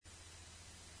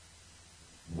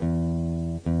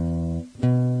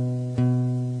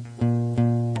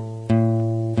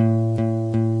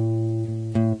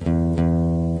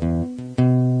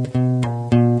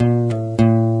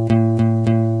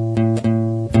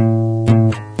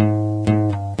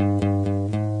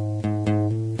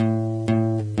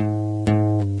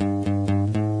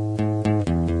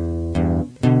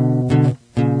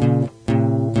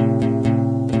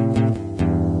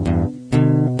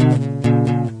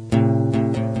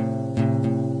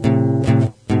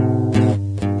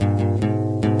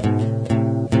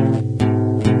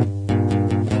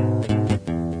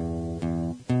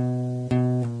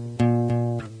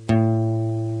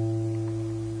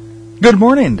Good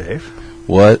morning, Dave.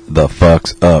 What the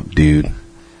fuck's up, dude?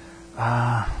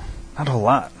 Not a whole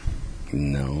lot.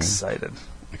 No. Excited.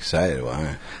 Excited?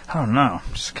 Why? I don't know.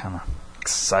 I'm just kind of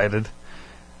excited.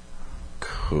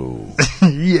 Cool.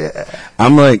 Yeah.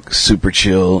 I'm like super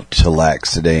chill,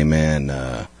 chillax today,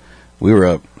 man. We were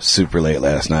up super late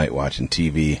last night watching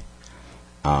TV.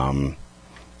 I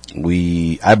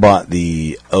bought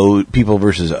the People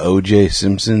vs. O.J.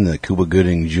 Simpson, the Cuba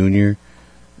Gooding Jr.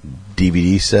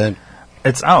 DVD set.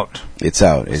 It's out. It's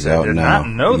out. It's out did now. not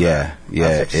know that.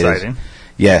 Yeah. That's exciting.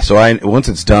 Yeah, so once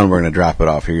it's done, we're going to drop it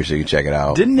off here so you can check it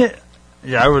out. Didn't it?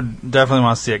 Yeah, I would definitely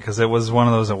want to see it because it was one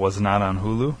of those that was not on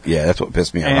Hulu. Yeah, that's what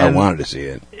pissed me off. And I wanted to see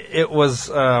it. It was,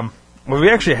 we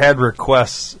actually had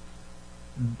requests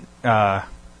to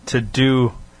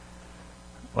do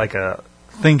like a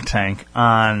think tank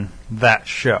on that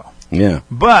show. Yeah.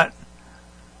 But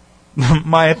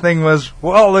my thing was,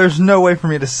 well, there's no way for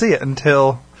me to see it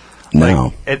until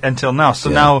now. Until now. So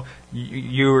now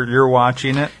you're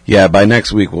watching it. Yeah, by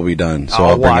next week we'll be done. So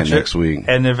I'll bring it next week,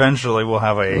 and eventually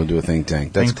we'll do a think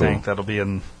tank. That's cool. Tank that'll be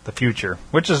in the future,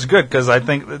 which is good because I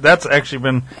think that's actually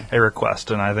been a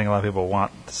request, and I think a lot of people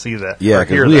want to see that. Yeah,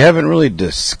 because we haven't really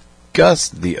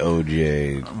discussed the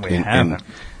OJ. We haven't.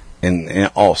 In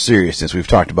all seriousness, we've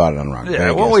talked about it on Rock.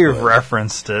 Yeah, well, we've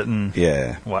referenced it and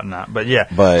whatnot, but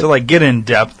to like get in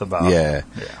depth about it.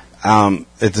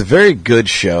 It's a very good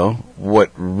show.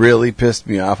 What really pissed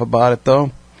me off about it,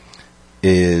 though,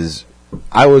 is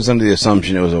I was under the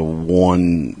assumption it was a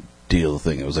one deal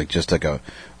thing. It was like just like a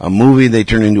movie they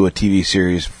turned into a TV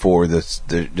series for the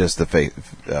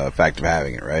fact of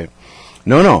having it, right?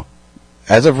 No.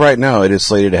 As of right now, it is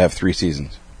slated to have 3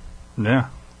 seasons. Yeah.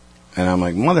 And I'm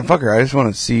like, motherfucker, I just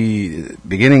want to see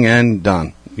beginning, end,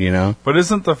 done, you know? But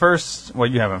isn't the first... Well,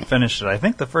 you haven't finished it. I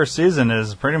think the first season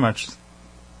is pretty much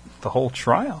the whole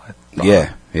trial.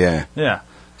 Yeah.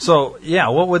 So,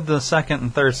 what would the second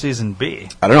and third season be?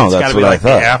 I don't know. It's That's what I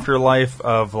thought. The afterlife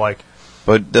of, like...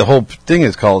 But the whole thing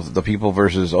is called The People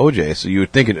versus O.J., so you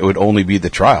would think it would only be the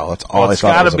trial. That's all I thought it was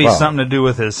about. It's got to be something to do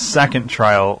with his second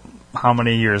trial, how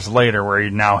many years later, where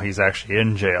he's actually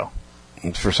in jail.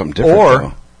 It's for something different,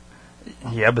 though.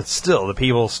 Yeah, but still, the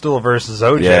People still versus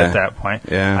O.J. at that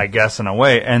point, I guess, in a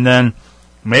way. And then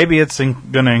maybe it's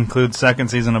going to include second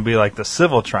season will be like the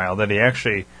civil trial that he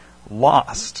actually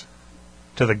lost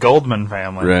to the Goldman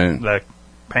family, the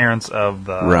parents of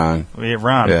the Ron.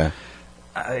 Yeah.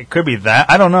 It could be that.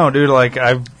 I don't know, dude. Like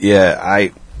I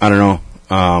don't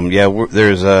know.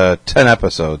 There's 10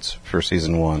 episodes for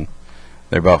season 1.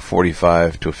 They're about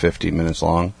 45 to 50 minutes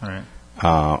long. Right.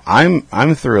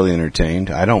 I'm thoroughly entertained.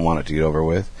 I don't want it to get over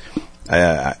with.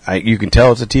 You can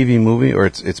tell it's a TV movie or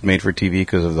it's made for TV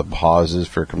because of the pauses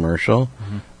for commercial.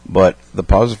 Mm-hmm. But the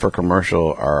pauses for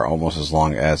commercial are almost as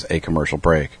long as a commercial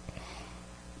break.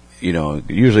 You know,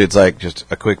 usually it's like just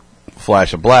a quick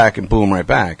flash of black and boom, right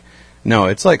back. No,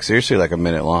 it's like seriously like a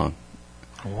minute long.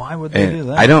 Why would they do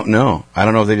that? I don't know. I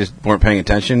don't know if they just weren't paying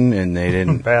attention and they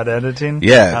didn't. Bad editing?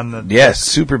 Yeah.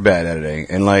 Super bad editing.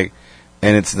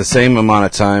 And it's the same amount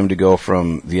of time to go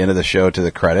from the end of the show to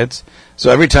the credits. So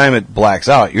every time it blacks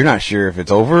out, you're not sure if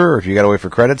it's over or if you got to wait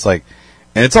for credits. And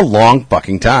it's a long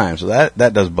fucking time. So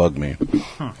that does bug me.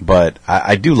 But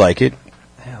I do like it.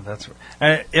 Yeah, that's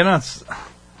right.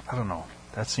 I don't know.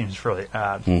 That seems really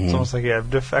odd. Mm-hmm. It's almost like you have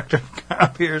defective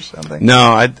copy or something.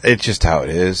 No, it's just how it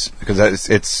is. Because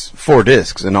it's 4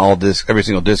 discs, and every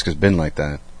single disc has been like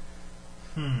that.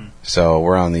 So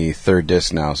we're on the 3rd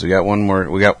disc now. So we got one more.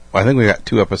 I think we got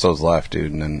 2 episodes left,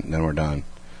 dude, and then we're done.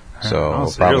 So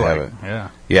we'll probably have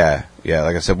it. Yeah.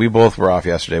 Like I said, we both were off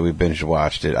yesterday. We binge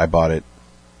watched it. I bought it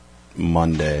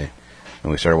Monday,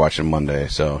 and we started watching Monday.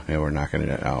 So we're knocking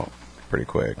it out pretty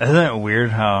quick. Isn't it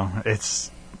weird how it's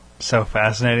so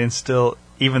fascinating still,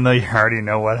 even though you already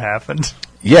know what happened?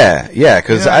 Yeah.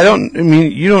 Because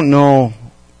you don't know.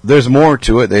 There's more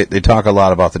to it. They talk a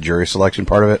lot about the jury selection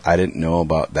part of it. I didn't know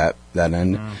about that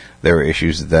end. There were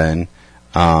issues then.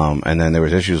 And then there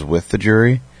was issues with the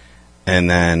jury. And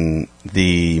then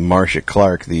the Marcia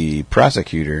Clark, the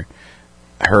prosecutor,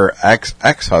 her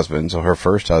ex-husband, so her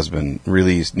first husband,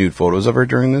 released nude photos of her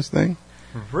during this thing.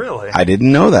 Really? I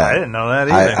didn't know that. I didn't know that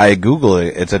either. I Googled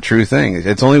it. It's a true thing.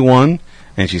 It's only one,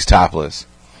 and she's topless.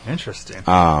 Interesting.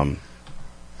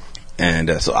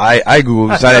 And so I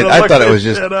Googled. I thought it was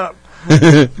just shut up.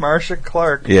 Marcia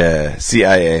Clark. Yeah,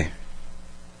 CIA.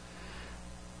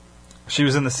 She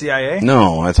was in the CIA?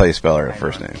 No, that's how you spell her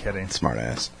first name. Kidding. Smart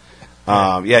ass.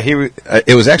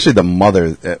 It was actually the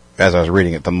mother. As I was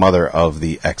reading it, the mother of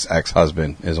the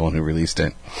ex-husband is the one who released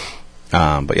it.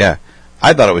 But yeah,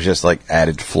 I thought it was just like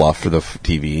added fluff for the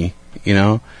TV, you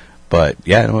know. But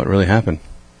yeah, what really happened?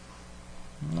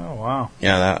 Oh wow!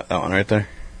 Yeah, that one right there.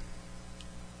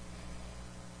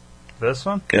 This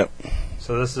one? Yep.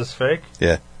 So this is fake?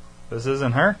 Yeah. This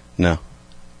isn't her? No.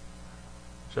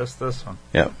 Just this one?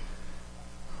 Yep.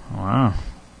 Wow.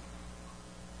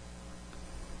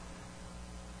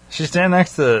 She's standing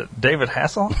next to David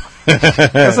Hasselhoff?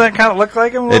 Doesn't that kind of look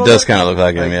like him a little It does bit? kind of look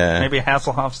like him, yeah. Maybe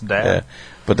Hasselhoff's dad? Yeah.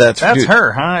 But that's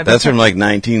her, huh? That's from like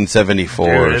 1974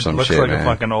 dude, or some shit, it looks like man. a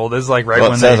fucking old. It's like right well,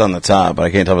 when it says on the top, but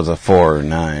I can't tell if it's a 4 or 9.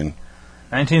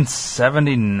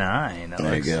 1979.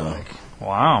 There you go. Like.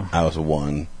 Wow. I was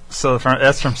 1. So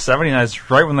that's from 79.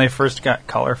 It's right when they first got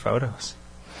color photos.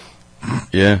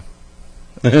 Yeah.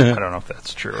 I don't know if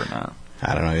that's true or not.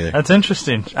 I don't know either. That's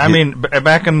interesting. I mean,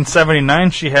 back in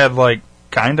 79, she had like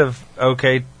kind of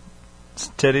okay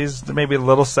titties, maybe a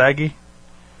little saggy.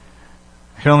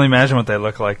 I can only imagine what they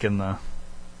look like in the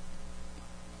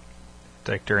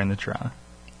during the trial.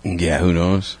 Yeah, who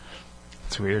knows?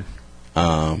 It's weird.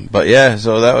 But yeah,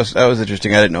 so that was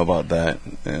interesting. I didn't know about that.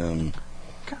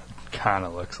 Kind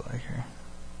of looks like her.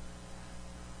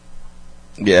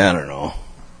 Yeah, I don't know.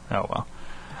 Oh well,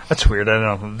 that's weird.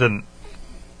 I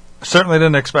certainly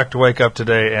didn't expect to wake up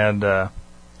today and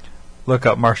look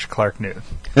up Marcia Clark Newton.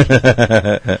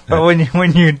 But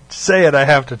when you say it, I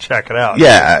have to check it out.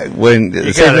 Yeah,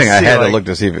 the same thing. I had to look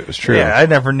to see if it was true. Yeah, I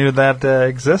never knew that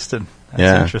existed.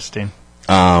 That's interesting.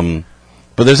 But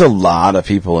there's a lot of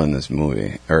people in this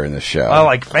movie or in this show. Oh,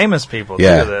 like famous people.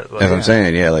 Yeah, too, that's what I'm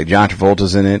saying. Yeah, like John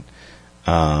Travolta's in it.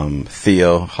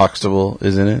 Theo Huxtable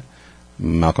is in it.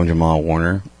 Malcolm Jamal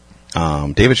Warner.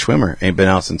 David Schwimmer ain't been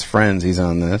out since Friends. He's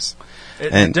on this.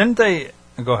 Didn't they?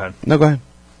 Go ahead. No, go ahead.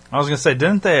 I was gonna say,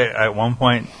 didn't they at one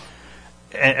point?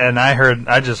 And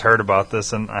I just heard about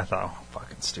this, and I thought, oh,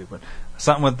 fucking stupid.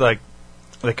 Something with like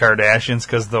the Kardashians,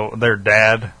 because their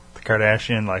dad, the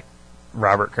Kardashian, like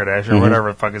Robert Kardashian or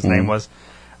whatever the fuck his name was.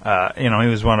 He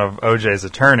was one of OJ's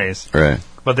attorneys. Right.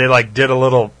 But they like did a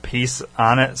little piece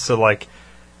on it, so like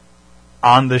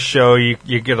on the show you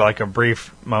get like a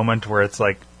brief moment where it's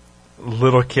like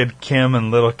little kid Kim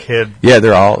and little kid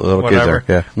they're all little whatever.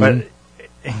 kids. But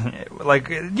like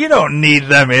you don't need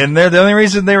them in there. The only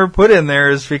reason they were put in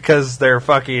there is because they're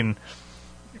fucking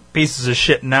pieces of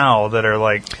shit now that are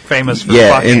like famous for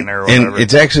fucking or whatever. And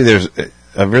it's actually there's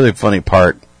a really funny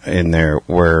part in there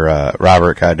where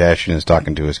Robert Kardashian is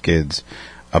talking to his kids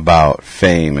about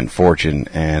fame and fortune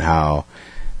and how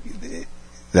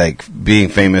like being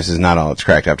famous is not all it's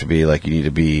cracked up to be. Like you need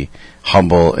to be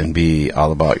humble and be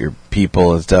all about your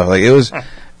people and stuff. Like it was, and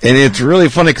it's really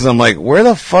funny because I'm like, where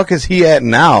the fuck is he at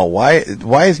now? Why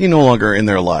is he no longer in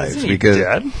their lives? Isn't he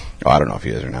dead? I don't know if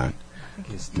he is or not. I think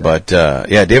he's dead. But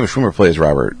David Schwimmer plays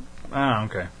Robert. Oh,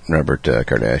 okay. Robert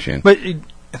Kardashian. But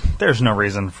there's no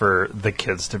reason for the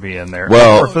kids to be in there,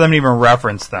 well, or for them to even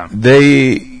reference them.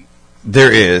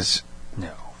 There is. No.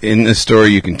 In the story,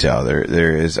 you can tell there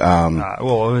is.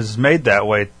 Well, it was made that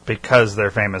way because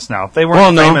they're famous now. If they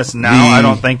weren't famous now, I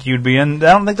don't think you'd be in.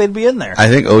 I don't think they'd be in there. I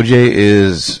think OJ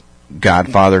is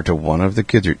godfather to one of the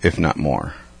kids, or if not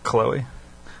more. Chloe.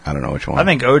 I don't know which one. I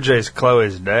think OJ's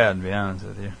Chloe's dad. To be honest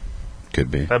with you, could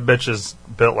be. That bitch is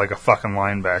built like a fucking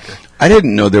linebacker. I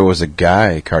didn't know there was a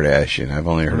guy Kardashian. I've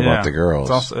only heard about the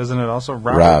girls. Isn't it also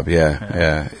Rob? Rob,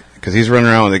 yeah. Because he's running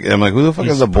around with. I'm like, who the fuck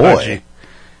is the boy? Pudgy.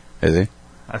 Is he?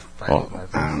 I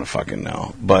don't fucking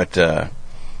know. But,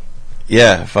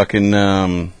 yeah, fucking,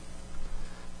 yeah,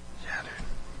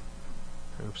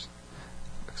 dude. Oops.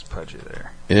 Looks pudgy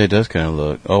there. Yeah, it does kind of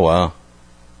look. Oh, wow.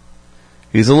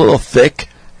 He's a little thick.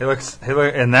 He looks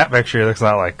in that picture, he looks a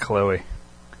lot like Chloe.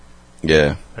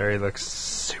 Yeah. There he looks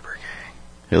super gay.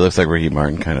 He looks like Ricky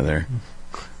Martin kind of there.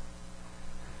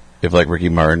 If like Ricky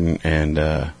Martin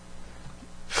and,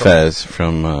 Fez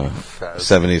from,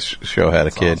 70s show had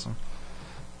a kid. Awesome.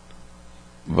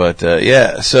 But,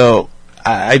 so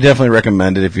I definitely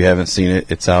recommend it if you haven't seen it.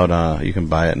 It's out, you can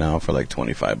buy it now for like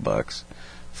 $25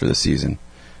 for the season.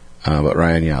 But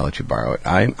Ryan, I'll let you borrow it.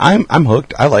 I'm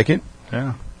hooked. I like it.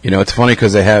 Yeah. It's funny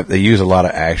because they use a lot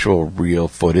of actual real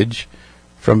footage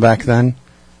from back then.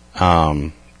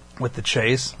 With the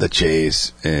chase? The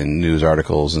chase and news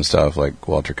articles and stuff like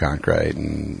Walter Cronkite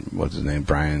and what's his name,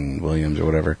 Brian Williams or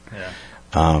whatever.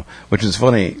 Yeah. Which is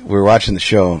funny. We were watching the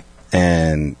show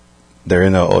and they're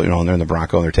in the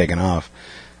Bronco and they're taking off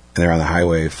and they're on the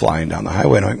highway, flying down the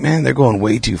highway. And I'm like, man, they're going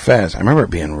way too fast. I remember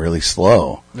it being really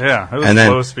slow. Yeah, it was and then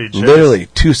slow speed chase. Literally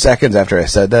 2 seconds after I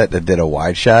said that, they did a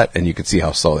wide shot and you could see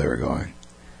how slow they were going.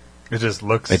 It just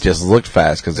looked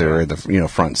fast because they were in the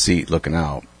front seat looking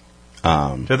out.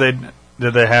 Did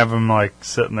they have him like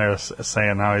sitting there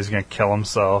saying how he's going to kill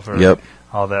himself or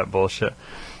all that bullshit?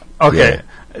 Okay.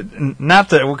 Yeah. Not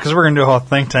that, because we're going to do a whole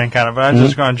think tank on it, but I'm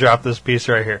just going to drop this piece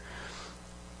right here.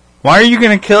 Why are you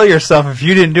going to kill yourself if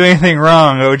you didn't do anything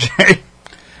wrong, OJ?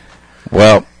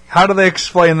 Well, how do they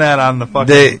explain that on the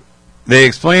fucking... They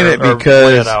explain it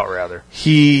because lay it out, rather.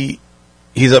 He's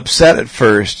upset at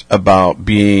first about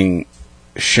being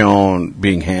shown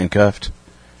being handcuffed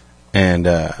and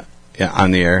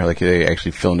on the air. Like, they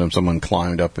actually filmed him. Someone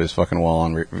climbed up his fucking wall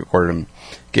and recorded him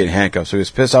getting handcuffed. So he was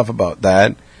pissed off about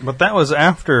that. But that was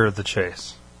after the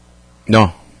chase.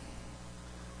 No.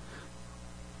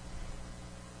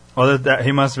 Well,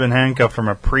 he must have been handcuffed from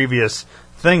a previous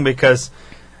thing because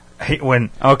no,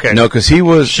 because she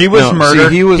was murdered.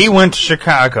 See, he went to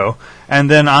Chicago, and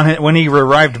then when he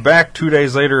arrived back 2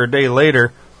 days later, a day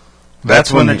later,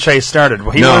 that's when the chase started.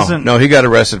 Well, he got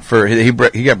arrested first.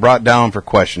 He got brought down for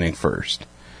questioning first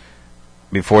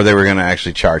before they were going to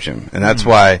actually charge him, and that's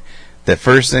why the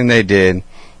first thing they did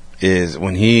is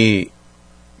when he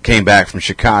came back from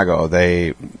Chicago,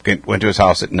 they went to his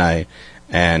house at night.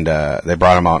 And they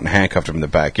brought him out and handcuffed him in the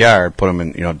backyard, put him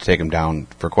in, to take him down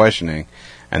for questioning.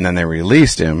 And then they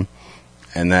released him.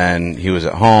 And then he was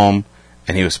at home,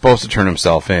 and he was supposed to turn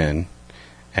himself in.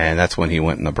 And that's when he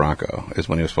went in the Bronco, is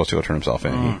when he was supposed to go turn himself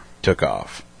in. He took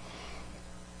off.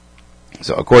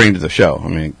 So according to the show, I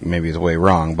mean, maybe he's way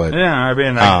wrong, but... Yeah, I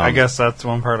mean, I guess that's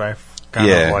one part I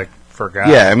kind of forgot.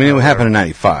 Yeah, I mean, it happened in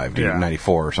 95,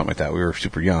 94 or something like that. We were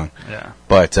super young. Yeah.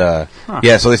 But, so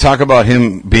they talk about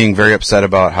him being very upset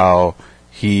about how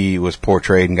he was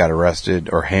portrayed and got arrested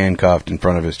or handcuffed in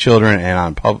front of his children and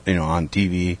on on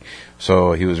TV.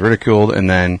 So he was ridiculed, and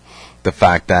then the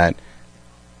fact that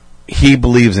he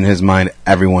believes in his mind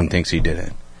everyone thinks he did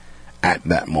it at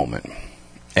that moment.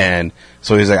 And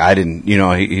so he's like, I didn't,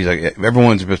 he's like,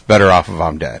 everyone's just better off if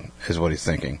I'm dead, is what he's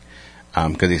thinking.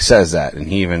 Because he says that,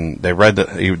 and they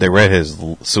read his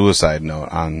suicide note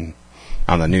on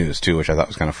the news too, which I thought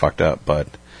was kind of fucked up. But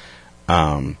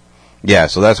so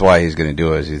that's why he's going to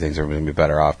do it. Is he thinks everyone's going to be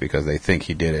better off because they think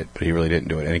he did it, but he really didn't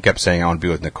do it. And he kept saying, "I want to be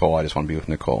with Nicole. I just want to be with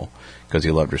Nicole," because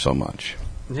he loved her so much.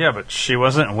 Yeah, but she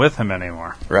wasn't with him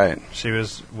anymore. Right. She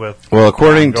was with. Well,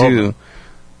 according to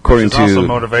also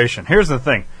motivation. Here's the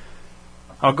thing.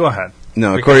 Oh, go ahead.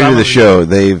 No, according to the show,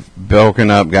 they've broken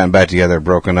up, gotten back together,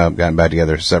 broken up, gotten back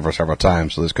together several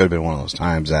times. So this could have been one of those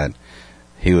times that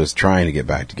he was trying to get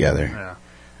back together.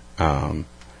 Yeah.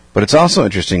 But it's also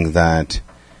interesting that,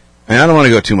 and I don't want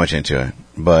to go too much into it,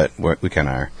 but we kind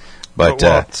of are. But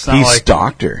he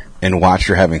stalked her and watched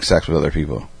her having sex with other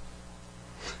people.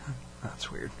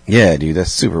 That's weird. Yeah, dude,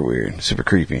 that's super weird, super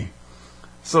creepy.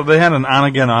 So they had an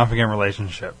on-again, off-again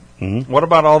relationship. Mm-hmm. What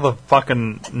about all the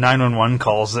fucking 911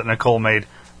 calls that Nicole made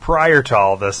prior to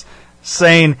all this,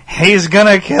 saying, he's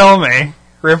gonna kill me,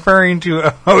 referring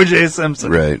to O.J.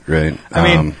 Simpson? Right. I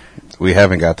mean... we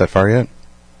haven't got that far yet?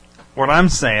 What I'm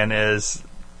saying is,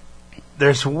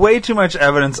 there's way too much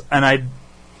evidence, and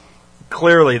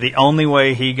clearly the only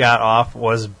way he got off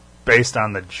was based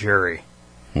on the jury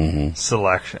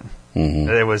selection.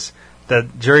 Mm-hmm. The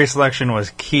jury selection was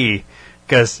key,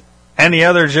 because any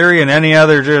other jury in any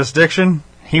other jurisdiction,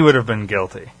 he would have been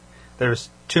guilty. There's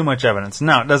too much evidence.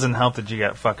 Now, it doesn't help that you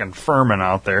got fucking Furman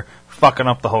out there fucking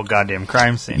up the whole goddamn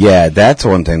crime scene. Yeah, that's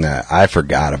one thing that I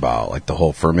forgot about, like the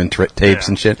whole Furman tapes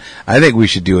and shit. I think we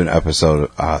should do an episode,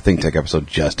 think tank episode,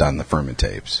 just on the Furman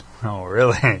tapes. Oh,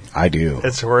 really? I do.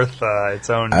 It's worth its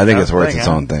own. I think it's worth its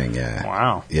own thing. Yeah.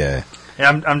 Wow. Yeah. Yeah,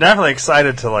 I'm definitely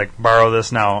excited to borrow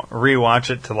this now,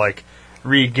 rewatch it to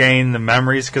regain the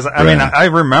memories, because I mean I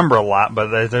remember a lot,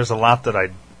 but there's a lot that I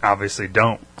obviously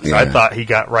don't. Yeah. I thought he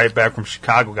got right back from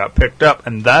Chicago, got picked up,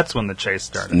 and that's when the chase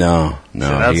started. No,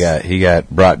 he got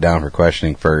brought down for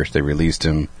questioning first. They released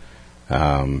him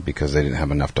because they didn't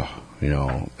have enough to,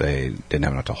 they didn't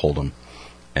have enough to hold him,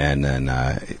 and then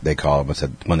they called him and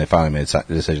said when they finally made the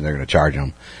decision they're going to charge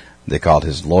him, they called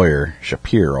his lawyer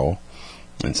Shapiro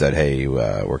and said, "Hey,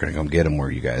 we're going to come get him. Where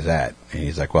are you guys at?" And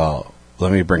he's like, "Well,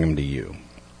 let me bring him to you.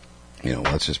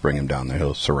 Let's just bring him down there.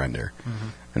 He'll surrender." Mm-hmm.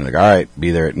 And they're like, all right,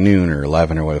 be there at noon or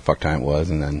 11 or what the fuck time it was.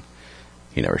 And then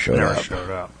he never showed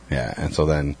up. Yeah. And so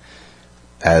then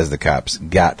as the cops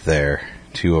got there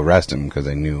to arrest him because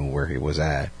they knew where he was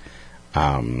at,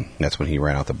 that's when he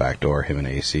ran out the back door, him and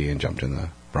AC, and jumped in the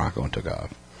Bronco and took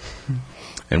off.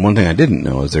 And one thing I didn't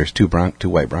know is there's two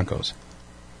white Broncos.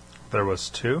 There was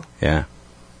two? Yeah.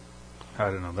 I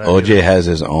didn't know that. OJ has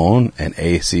his own, and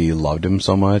AC loved him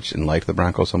so much and liked the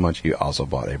Bronco so much, he also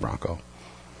bought a Bronco.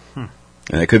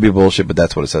 And it could be bullshit, but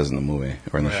that's what it says in the movie,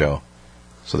 or in the show.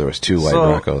 So there was two white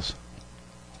Broncos.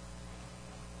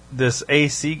 This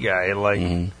AC guy,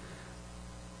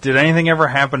 did anything ever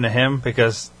happen to him?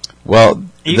 Because Well,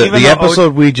 the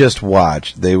episode we just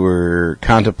watched, they were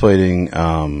contemplating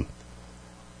getting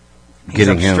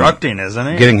him obstructing,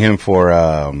 isn't he? Getting him for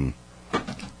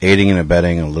aiding and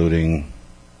abetting and looting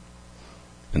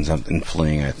and something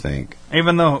fleeing, I think.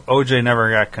 Even though OJ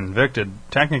never got convicted,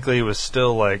 technically he was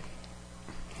still like,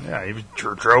 yeah, he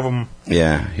drove him.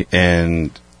 Yeah,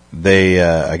 and they,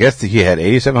 I guess he had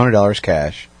 $8,700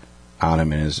 cash on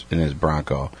him in his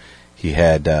Bronco. He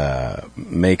had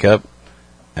makeup,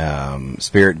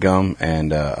 spirit gum,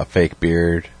 and a fake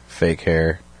beard, fake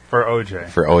hair for OJ.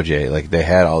 For OJ, like they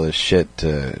had all this shit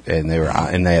and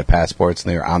they had passports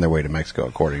and they were on their way to Mexico,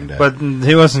 according to. But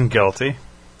he wasn't guilty.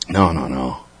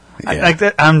 No.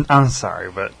 Yeah. I'm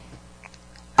sorry, but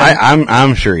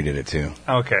I'm sure he did it too.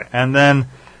 Okay, and then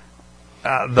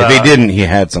if he didn't, he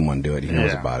had someone do it. He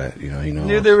knows about it. He knows.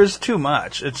 Dude, there was too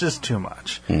much. It's just too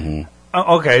much. Mm-hmm.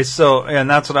 Okay, so and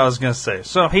that's what I was going to say.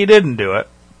 So if he didn't do it,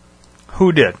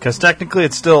 who did? Because technically,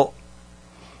 it's still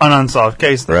an unsolved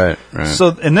case. Right.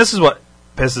 So, and this is what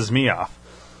pisses me off.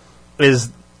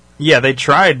 Is they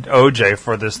tried OJ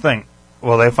for this thing.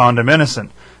 Well, they found him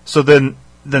innocent. So then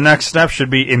the next step should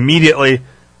be immediately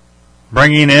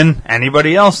bringing in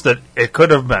anybody else that it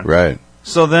could have been. Right.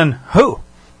 So then, who?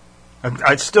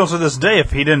 I still, to this day,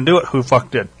 if he didn't do it, who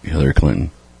fuck did? Hillary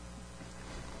Clinton.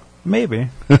 Maybe.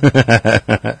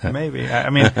 Maybe. I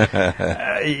mean,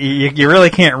 you really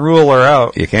can't rule her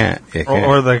out. You can't. The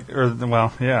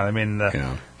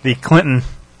Clinton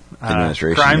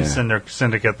administration, crime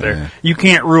syndicate there. Yeah. You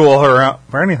can't rule her out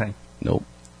for anything. Nope.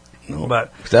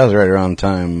 But that was right around the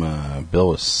time Bill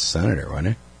was senator, wasn't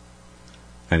he?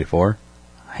 94?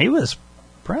 He was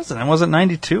president. Was it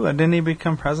 92? Didn't he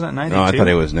become president in 92? No, I thought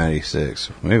it was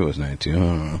 96. Maybe it was 92. I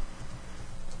don't know.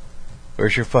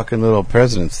 Where's your fucking little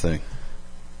president's thing?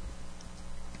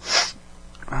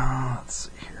 Let's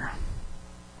see here.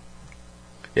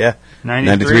 Yeah.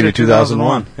 93 to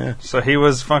 2001. Yeah. So he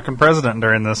was fucking president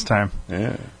during this time.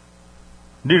 Yeah.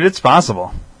 Dude, it's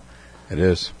possible. It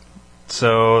is.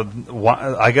 So,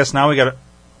 I guess now we got to...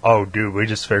 Oh, dude, we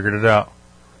just figured it out.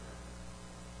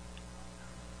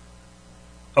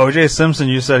 O.J. Simpson,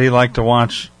 you said he liked to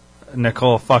watch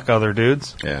Nicole fuck other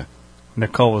dudes? Yeah.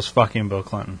 Nicole was fucking Bill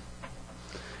Clinton.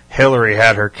 Hillary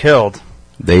had her killed.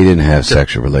 They didn't have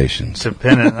sexual relations. To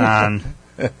pin it on...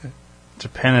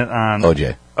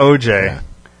 O.J. Yeah.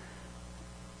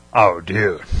 Oh,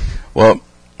 dude. Well,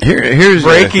 here's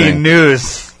breaking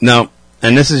news. No,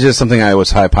 and this is just something I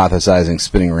was hypothesizing,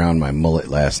 spinning around my mullet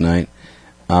last night.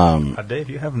 Dave,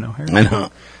 you have no hair. I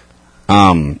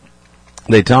know.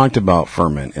 They talked about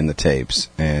Furman in the tapes,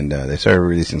 and they started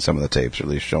releasing some of the tapes, or at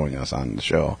least showing us on the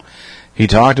show. He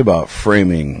talked about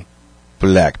framing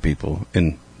black people,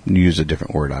 and use a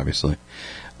different word, obviously.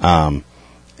 And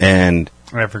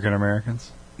African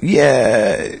Americans?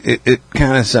 Yeah, it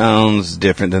kind of sounds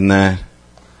different than that.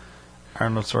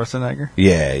 Arnold Schwarzenegger?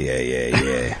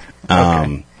 Yeah.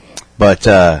 Okay.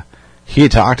 But he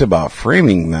talked about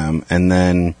framing them, and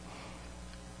then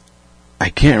I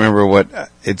can't remember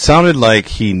what... It sounded like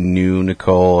he knew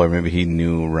Nicole, or maybe he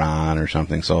knew Ron or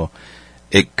something, so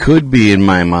it could be in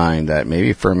my mind that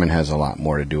maybe Furman has a lot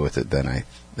more to do with it than I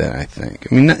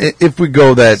think. I mean, if we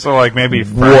go that... So, like, maybe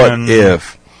Furman... What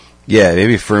if... Yeah,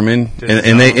 maybe Furman,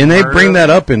 and they bring that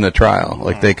up in the trial.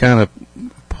 Like, they kind of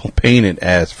paint it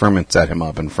as Furman set him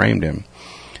up and framed him.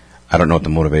 I don't know what the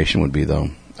motivation would be,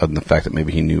 though, other than the fact that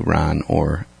maybe he knew Ron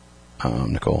or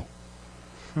Nicole.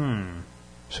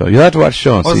 So you'll have to watch the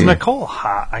show and see. Was Nicole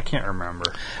hot? I can't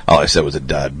remember. All I said was a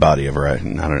dead body of her. I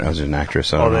was an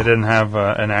actress. They didn't have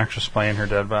an actress playing her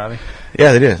dead body?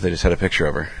 Yeah, they did. They just had a picture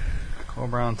of her. Nicole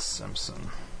Brown Simpson.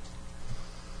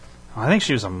 I think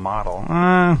she was a model.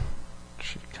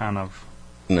 She kind of...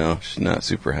 No, she's not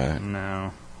super hot.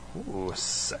 No. Ooh,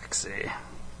 sexy.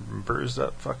 Bruised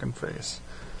up fucking face.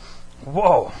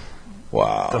 Whoa.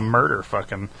 Wow. The murder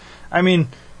fucking... I mean,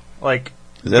 like...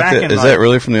 Is that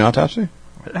really from the autopsy?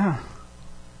 Yeah.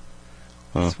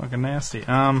 It's fucking nasty.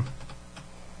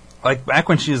 Like, back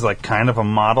when she was, like, kind of a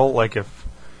model, like, if...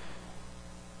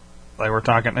 Like, we're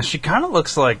talking... She kind of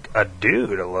looks like a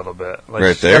dude a little bit. Like,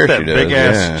 right there, got that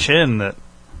big-ass chin that...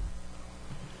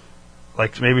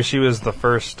 Like, maybe she was the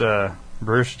first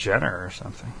Bruce Jenner or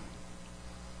something.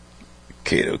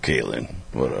 Kato Kaelin.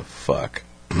 What a fuck.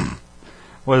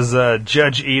 Was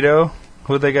Judge Ito?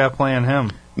 Who they got playing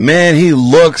him? Man, he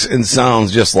looks and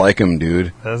sounds just like him,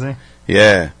 dude. Does he?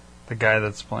 Yeah. The guy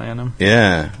that's playing him?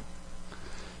 Yeah.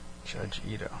 Judge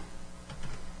Ito.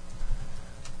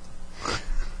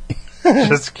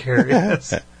 Just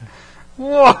curious.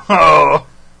 Whoa!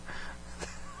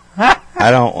 I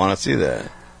don't want to see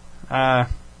that.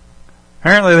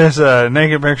 Apparently, there's a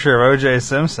naked picture of O.J.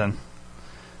 Simpson.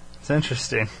 It's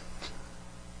interesting.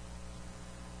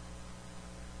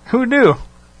 Who knew?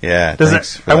 Yeah.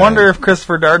 I wonder if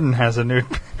Christopher Darden has a nude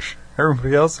picture.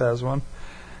 Everybody else has one.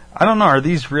 I don't know. Are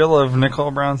these real of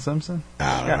Nicole Brown Simpson?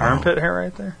 I don't know. Got armpit hair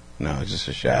right there? No, it's just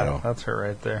a shadow. Yeah, that's her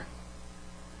right there.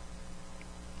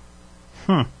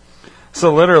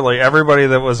 So literally, everybody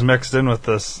that was mixed in with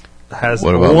this has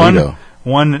what about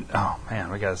one. Oh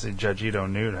man, we gotta see Judge Ito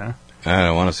nude, huh? I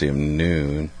don't want to see him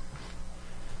nude.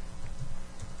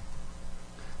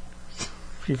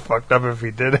 He fucked up if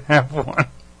he did have one.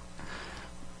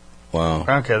 Wow.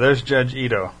 Okay, there's Judge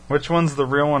Ito. Which one's the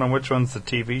real one and which one's the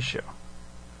TV show?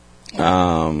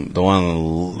 The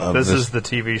one. This is the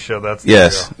TV show. That's the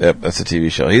yes. Real. Yep, that's the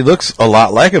TV show. He looks a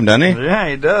lot like him, doesn't he? Yeah,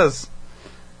 he does.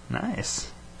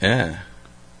 Nice. Yeah.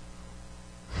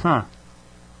 Huh.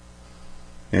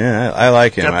 Yeah, I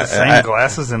like him. Got the same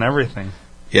glasses and everything.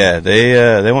 Yeah,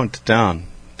 they went to town.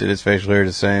 Did his facial hair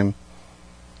the same.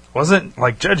 Wasn't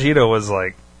like Judge Ito was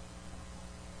like.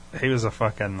 He was a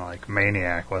fucking like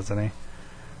maniac, wasn't he?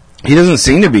 He doesn't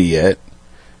seem to be yet.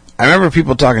 I remember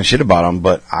people talking shit about him,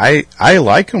 but I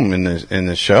like him in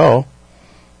the show.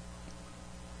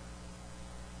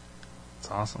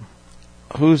 It's awesome.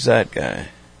 Who's that guy?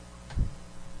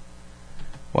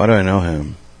 Why do I know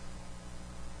him?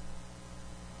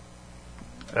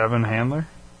 Evan Handler?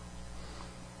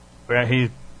 Yeah,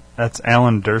 that's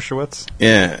Alan Dershowitz.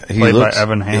 Yeah, he played looks by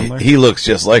Evan Handler. He looks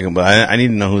just like him, but I need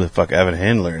to know who the fuck Evan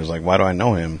Handler is. Like, why do I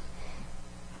know him?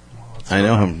 Well, I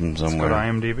know him from somewhere.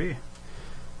 Let's go to IMDb.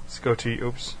 Let's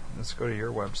go to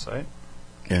your website.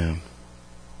 Yeah.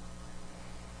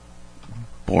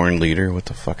 Born Leader. What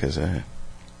the fuck is that?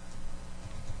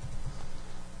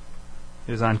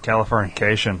 He was on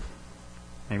Californication.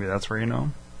 Maybe that's where you know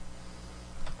him.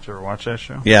 Did you ever watch that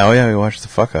show? Yeah, oh yeah, we watched the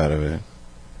fuck out of it.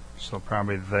 So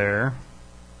probably there.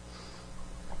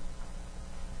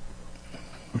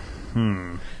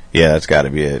 Yeah, that's got to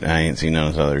be it. I ain't seen none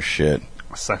of this other shit.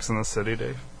 Sex and the City,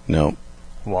 Dave? Nope.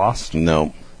 Lost?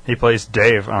 Nope. He plays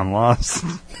Dave on Lost.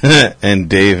 And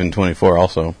Dave in 24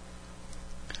 also.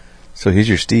 So he's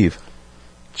your Steve.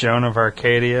 Joan of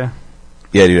Arcadia.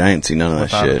 Yeah, dude, I ain't seen none of that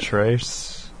Without shit. a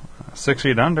Trace. 6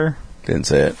 Feet Under. Didn't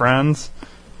say it. Friends.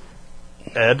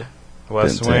 Ed.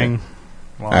 West Wing.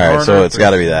 Alright, so it's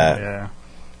got to be that. Yeah.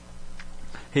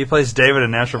 He plays David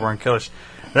in Natural Born Killers.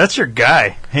 That's your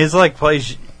guy. He's like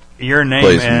plays your name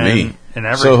plays and me. And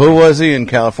everything. So who was he in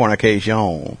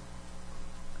Californication?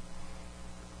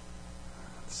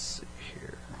 Let's see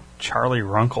here. Charlie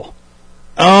Runkle.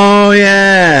 Oh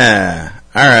yeah.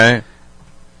 All right.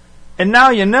 And now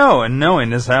you know, and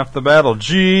knowing is half the battle.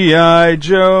 G.I.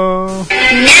 Joe.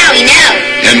 Now you know.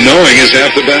 And knowing is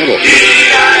half the battle.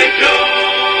 G.I.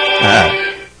 Joe. Wow.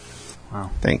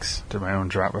 Thanks. Did my own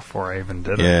drop before I even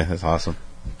did it. Yeah, that's awesome.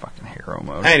 Fucking hero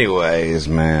mode. Anyways,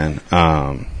 man.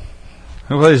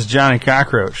 Who plays Johnny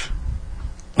Cockroach?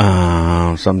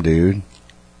 Some dude.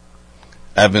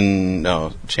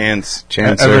 Chance.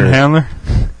 Evan Handler?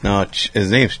 No,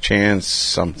 his name's Chance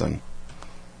something.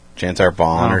 Chance R.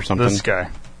 Vaughn or something. This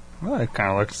guy. Well, it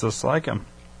kind of looks just like him.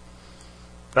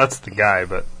 That's the guy,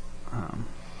 but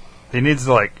he needs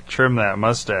to like trim that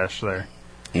mustache there.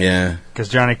 Yeah. Because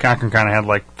Johnny Cochran kind of had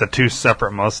like the two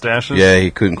separate mustaches. Yeah,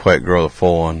 he couldn't quite grow the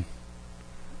full one.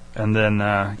 And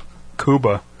then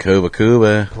Cuba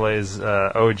plays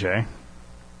OJ.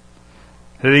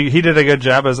 He did a good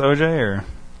job as OJ, or?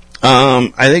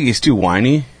 I think he's too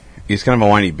whiny. He's kind of a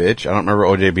whiny bitch. I don't remember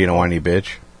OJ being a whiny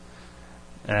bitch.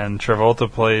 And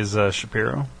Travolta plays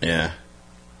Shapiro. Yeah.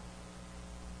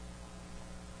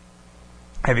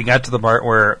 Have you got to the part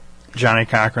where Johnny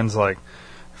Cochran's like,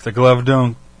 if the glove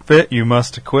don't fit, you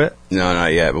must quit? No,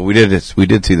 not yet. But we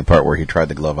did see the part where he tried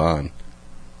the glove on.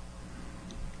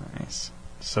 Nice.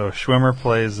 So Schwimmer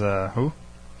plays who?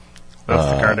 That's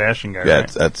the Kardashian guy, right?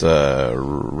 That's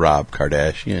Rob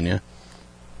Kardashian, yeah.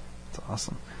 That's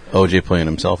awesome. OJ playing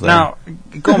himself there. Now,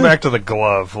 going back to the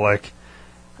glove, like,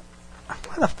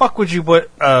 why the fuck would you put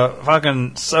a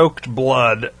fucking soaked in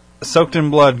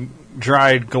blood,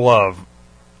 dried glove?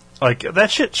 Like, that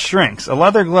shit shrinks. A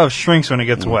leather glove shrinks when it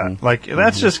gets wet. Like,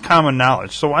 that's just common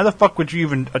knowledge. So why the fuck would you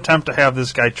even attempt to have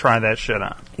this guy try that shit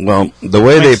on? Well, the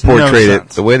way they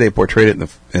portrayed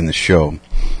it in the show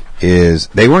is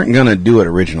they weren't going to do it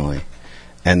originally.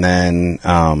 And then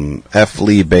F.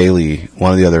 Lee Bailey,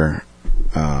 one of the other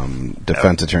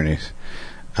defense attorneys,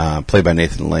 played by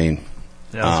Nathan Lane.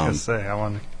 Yeah, I was going to say, I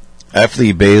want F.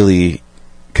 Lee Bailey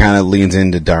kind of leans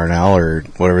into Darnell, or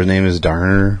whatever his name is,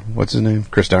 Darner. What's his name?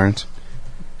 Chris Darns?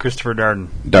 Christopher Darden.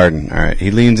 Darden, all right.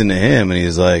 He leans into him, and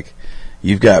he's like,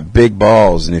 you've got big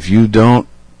balls, and if you don't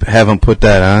have him put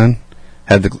that on,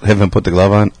 have him put the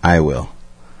glove on, I will.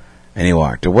 And he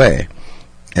walked away.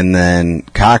 And then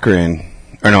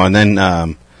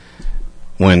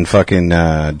when fucking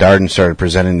Darden started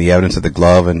presenting the evidence of the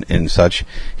glove and such,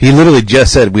 he literally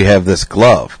just said, "We have this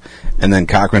glove." And then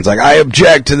Cochran's like, "I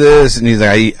object to this." And he's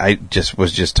like, I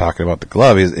was just talking about the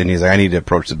glove. And he's like, "I need to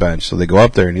approach the bench." So they go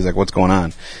up there, and he's like, "What's going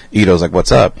on?" Ito's like,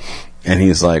 "What's up?" And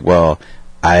he's like, "Well,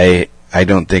 I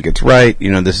don't think it's right.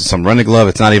 You know, this is some running glove.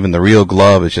 It's not even the real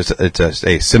glove. It's just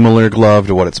a similar glove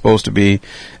to what it's supposed to be."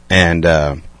 And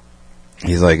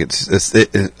he's like, it's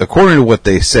according to what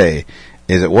they say,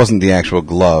 is it wasn't the actual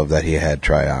glove that he had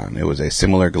try on. It was a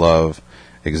similar glove,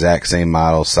 exact same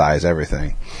model, size,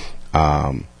 everything.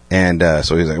 So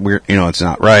he's like, it's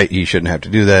not right. He shouldn't have to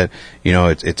do that. You know,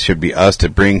 it should be us to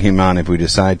bring him on if we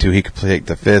decide to. He could take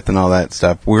the fifth and all that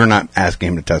stuff. We're not asking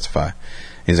him to testify.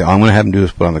 He's like, all I'm going to have him do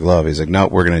is put on the glove. He's like, no,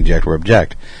 we're going to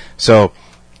object. So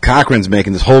Cochran's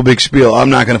making this whole big spiel. I'm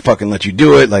not going to fucking let you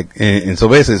do it. And so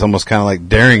basically it's almost kind of like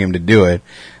daring him to do it.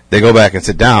 They go back and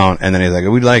sit down, and then he's like,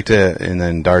 and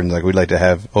then Darden's like, we'd like to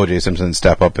have O.J. Simpson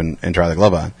step up and try the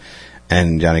glove on.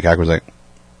 And Johnny Cochran's like,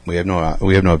 we have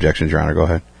no objections, Your Honor, go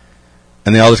ahead.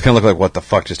 And they all just kind of look like, what the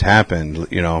fuck just happened,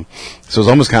 you know? So it was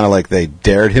almost kind of like they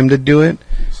dared him to do it.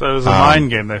 So it was a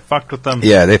mind game. They fucked with them.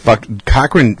 Yeah,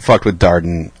 Cochran fucked with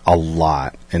Darden a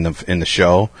lot in the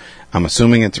show. I'm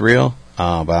assuming it's real,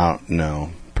 but I don't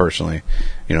know personally,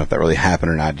 you know, if that really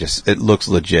happened or not. Just it looks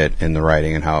legit in the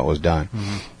writing and how it was done.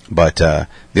 Mm-hmm. But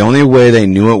the only way they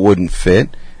knew it wouldn't fit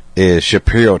is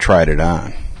Shapiro tried it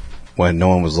on when no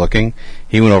one was looking.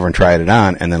 He went over and tried it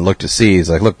on and then looked to see. He's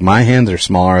like, look, my hands are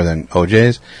smaller than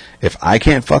OJ's. If I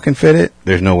can't fucking fit it,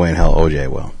 there's no way in hell OJ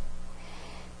will.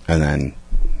 And then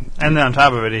on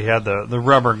top of it, he had the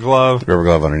rubber glove. Rubber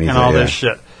glove underneath and all this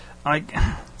shit.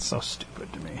 It's so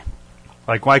stupid to me.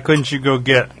 Like, why couldn't you go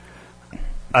get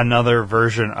another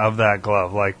version of that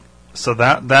glove? Like, so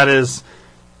that is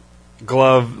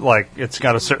glove, like, it's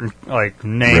got a certain, like,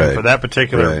 name for that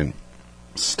particular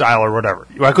style or whatever.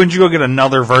 Why couldn't you go get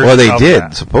another version of that? Well, they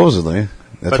did, supposedly.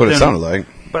 That's what it sounded like.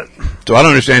 But so I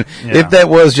don't understand. Yeah. If that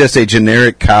was just a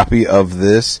generic copy of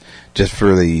this, just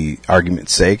for the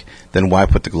argument's sake, then why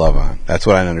put the glove on? That's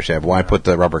what I don't understand. Why put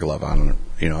the rubber glove on?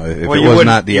 You know, if it was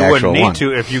not the actual one. You wouldn't need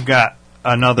to if you got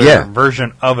another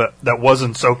version of it that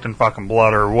wasn't soaked in fucking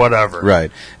blood or whatever.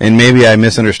 Right. And maybe I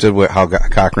misunderstood how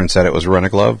Cochran said it was a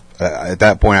running glove. At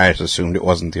that point, I just assumed it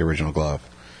wasn't the original glove.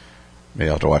 Maybe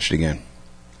I'll have to watch it again.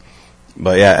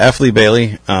 But yeah, F. Lee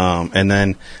Bailey. And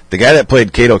then the guy that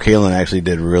played Kato Kaelin actually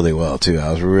did really well, too.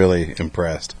 I was really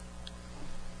impressed.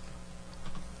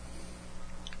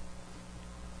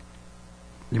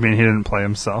 You mean he didn't play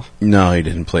himself? No, he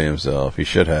didn't play himself. He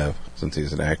should have, since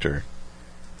he's an actor.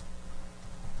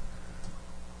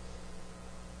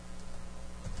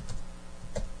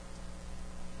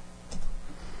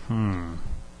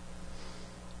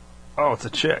 Oh, it's a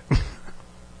chick.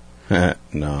 No.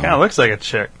 Kind of looks like a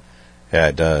chick. Yeah,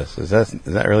 it does. Is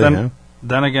that really him?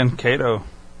 Then again, Kato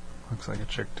looks like a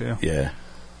chick too. Yeah.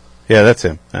 Yeah, that's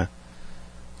him. It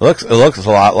looks a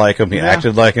lot like him. He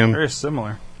acted like him. Very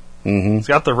similar. Mm-hmm. He's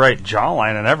got the right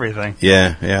jawline and everything.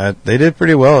 Yeah. They did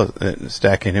pretty well at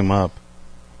stacking him up.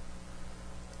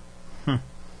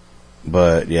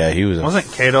 But yeah, he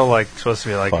wasn't Kato like supposed to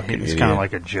be like he was kind of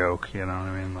like a joke, you know what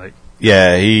I mean? Like,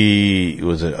 yeah, he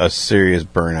was a serious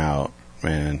burnout,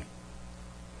 man.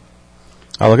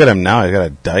 Oh, look at him now. He's got a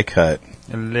die cut.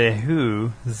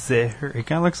 Lehu Zeher. He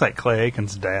kind of looks like Clay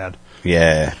Aiken's dad.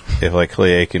 Yeah, if like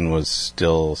Clay Aiken was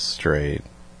still straight.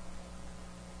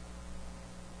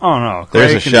 Oh no!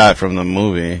 There's a shot from the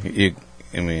movie. He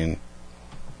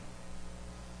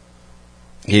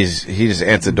just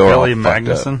answered the door. Billy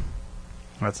Magnuson.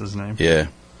 That's his name. Yeah.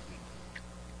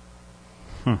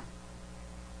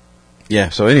 Yeah.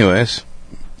 So, anyways,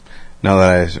 now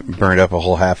that I burned up a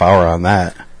whole half hour on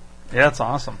that. Yeah, it's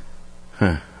awesome.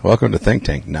 Welcome to Think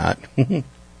Tank, not.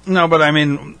 No, but I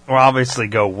mean, we'll obviously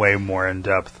go way more in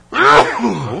depth.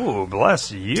 Ooh,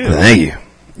 bless you. Thank you.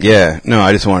 Yeah, no,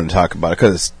 I just wanted to talk about it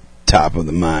because it's top of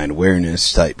the mind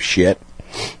awareness type shit.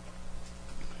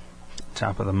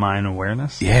 Top of the mind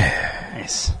awareness? Yeah.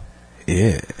 Nice.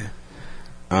 Yeah.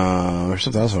 There's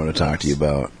something else I want to talk to you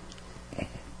about.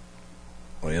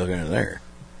 What are you looking at there?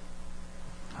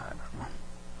 I don't know.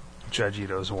 Judge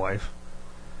Ito's wife.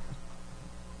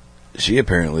 She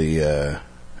apparently,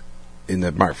 in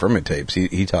the Mark Furman tapes,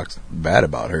 he talks bad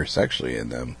about her sexually in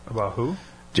them. About who?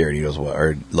 Jared Ito's wife,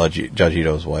 or Judge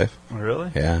Ito's wife.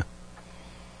 Really? Yeah.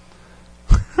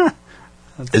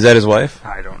 Is that his wife?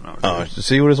 I don't know. Dude. Oh,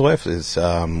 see what his wife is.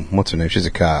 What's her name? She's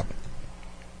a cop.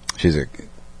 She's a...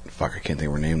 Fuck, I can't think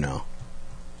of her name now.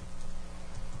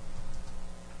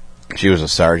 She was a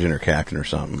sergeant or captain or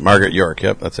something. Margaret York,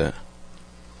 yep, that's it.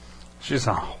 She's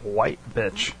a white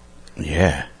bitch.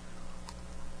 Yeah.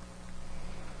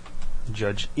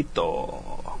 Judge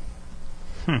Ito.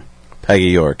 Peggy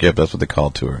York, yep, that's what they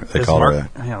called to her. They called her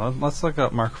that. Yeah, let's look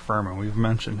up Mark Furman. We've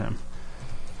mentioned him.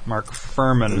 Mark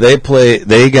Furman. They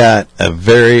got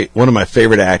one of my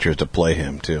favorite actors to play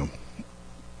him, too.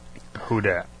 Who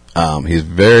dat? He's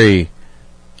very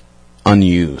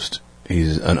unused.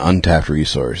 He's an untapped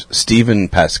resource. Stephen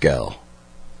Pascal.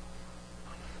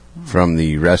 From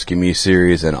the Rescue Me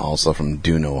series and also from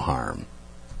Do No Harm.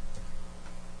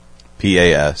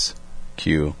 Pasq.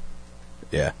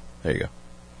 Yeah, there you go.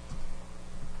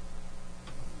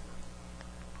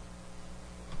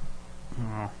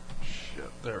 Oh,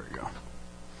 shit. There we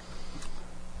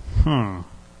go.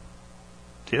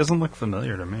 He doesn't look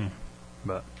familiar to me,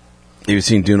 but... You've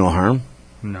seen Do No Harm?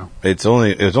 No. It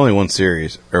was only one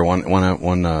series, or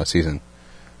one season.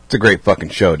 It's a great fucking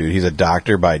show, dude. He's a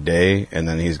doctor by day, and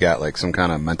then he's got, like, some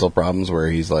kind of mental problems where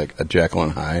he's, like, a Jekyll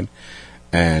and Hyde.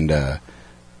 And,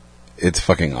 it's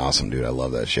fucking awesome, dude. I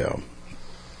love that show.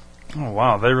 Oh,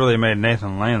 wow. They really made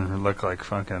Nathan Lane look like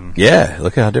fucking... Yeah,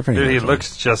 look at how different dude, he looks. He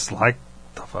looks just like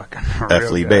the fucking F.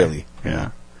 Lee Bailey.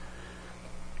 Yeah.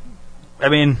 I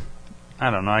mean, I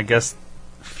don't know. I guess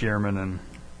Fuhrman and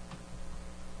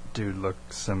dude look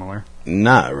similar.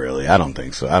 Not really. I don't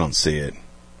think so. I don't see it.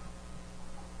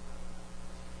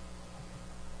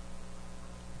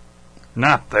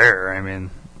 Not there. I mean,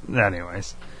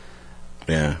 anyways.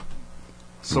 Yeah.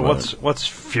 So what's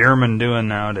Fuhrman doing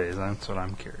nowadays? That's what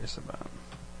I'm curious about.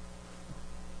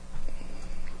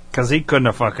 Because he couldn't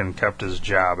have fucking kept his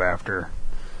job after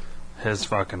his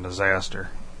fucking disaster.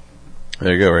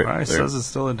 There you go, right? Well, he says it's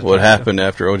still a detective. What happened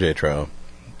after OJ trial?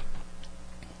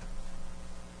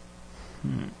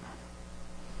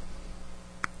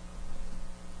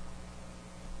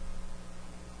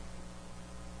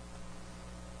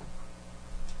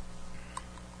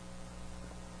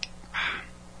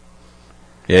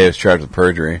 Yeah, he was charged with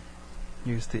perjury.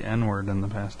 Used the N-word in the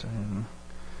past.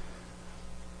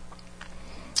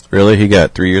 Really? He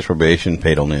got 3 years probation,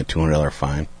 paid only a $200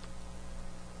 fine.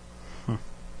 And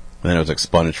then it was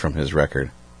expunged from his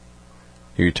record.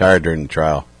 He retired during the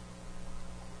trial.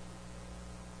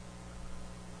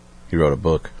 He wrote a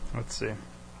book. Let's see.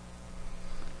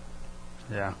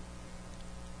 Yeah.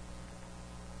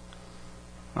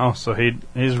 Oh, so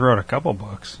he's wrote a couple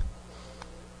books.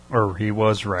 Or he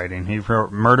was writing. He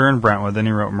wrote Murder in Brentwood, then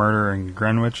he wrote Murder in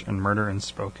Greenwich and Murder in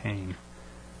Spokane.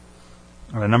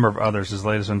 And a number of others. His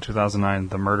latest in 2009,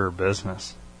 The Murder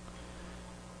Business.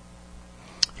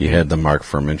 He had the Mark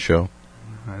Furman Show.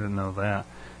 I didn't know that.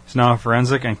 He's now a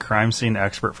forensic and crime scene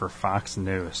expert for Fox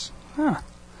News. Huh.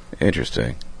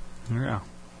 Interesting. Yeah.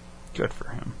 Good for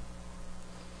him.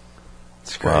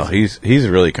 It's crazy. Wow, he's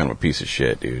really kind of a piece of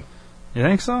shit, dude. You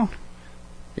think so?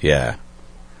 Yeah.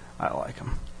 I like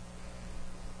him.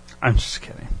 I'm just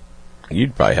kidding.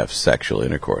 You'd probably have sexual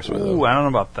intercourse with him. Ooh, I don't know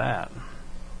about that.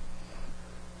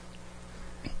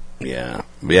 Yeah.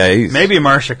 Yeah, he's... Maybe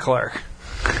Marcia Clark.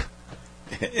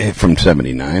 From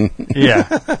 79. Yeah.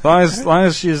 As long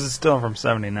as she's still from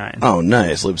 79. Oh,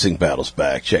 nice. Lip Sync Battle's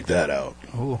back. Check that out.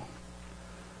 Ooh.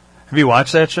 Have you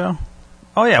watched that show?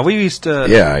 Oh, yeah. We used to...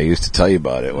 Yeah, I used to tell you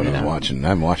about it when I was watching. I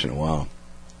haven't watched it in a while.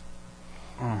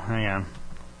 Oh, hang on.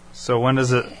 So when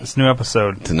is it? This new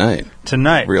episode? Tonight.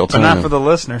 Real time. But not for the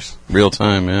listeners. Real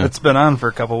time, yeah. It's been on for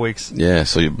a couple weeks. Yeah,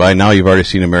 so by now you've already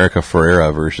seen America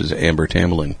Ferrera versus Amber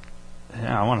Tamblyn.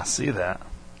 Yeah, I want to see that.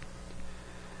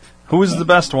 Who was the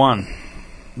best one?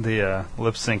 The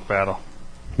lip sync battle.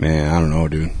 Man, I don't know,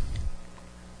 dude.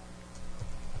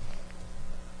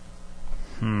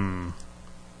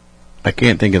 I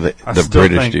can't think of the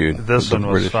British dude. This one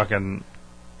was fucking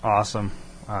awesome.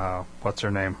 What's her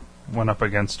name? Went up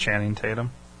against Channing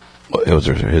Tatum. Well, it was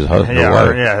his husband.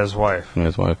 Yeah, his wife.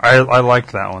 His wife. I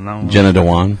liked that one. That one Jenna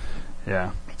Dewan.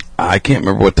 Yeah. I can't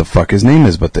remember what the fuck his name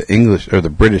is, but the English or the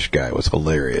British guy was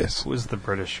hilarious. Who was the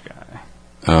British guy?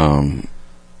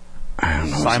 I don't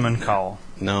know. Simon Cowell.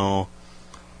 No.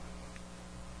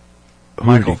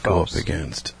 Michael Who did he go up Phelps.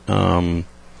 against?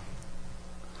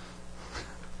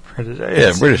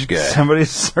 British guy. Somebody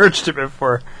searched it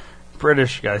before.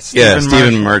 British guy.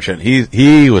 Stephen Merchant.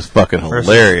 He was fucking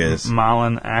hilarious.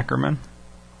 Malin Ackerman.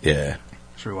 Yeah.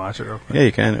 Should we watch it real quick? Yeah,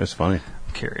 you can. It was funny.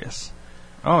 I'm curious.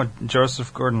 Oh,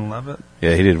 Joseph Gordon-Levitt.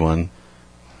 Yeah, he did one.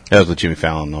 That was with Jimmy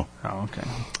Fallon, though. Oh, okay.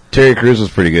 Terry Crews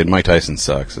was pretty good. Mike Tyson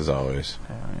sucks, as always.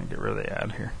 Yeah, I'm going to get rid of the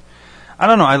ad here. I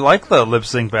don't know. I like the lip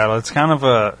sync battle. It's kind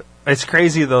of it's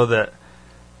crazy, though, that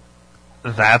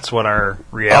that's what our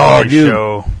reality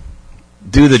show.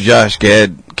 Do the Josh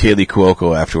Gad, Kaylee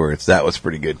Cuoco afterwards. That was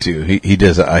pretty good too. He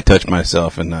does. I Touch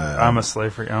Myself, and I'm a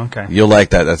Slave for You. Okay, you'll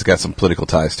like that. That's got some political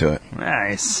ties to it.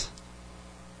 Nice.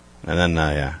 And then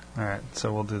yeah. All right,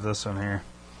 so we'll do this one here.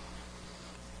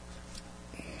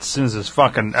 As soon as this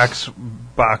fucking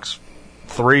Xbox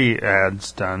 3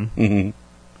 ad's done. Mm-hmm.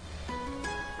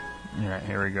 All right,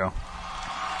 here we go.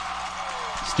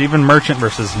 Stephen Merchant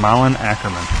versus Malin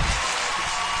Ackerman.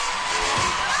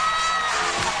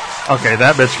 Okay,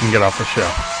 that bitch can get off the show.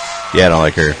 Yeah, I don't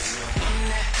like her.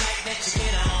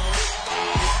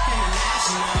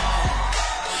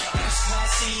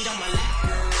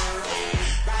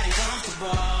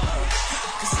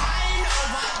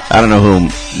 I don't know who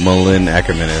Malin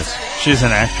Ackerman is. She's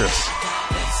an actress.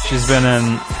 She's been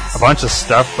in a bunch of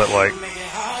stuff, but like,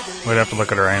 we'd have to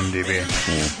look at her IMDb.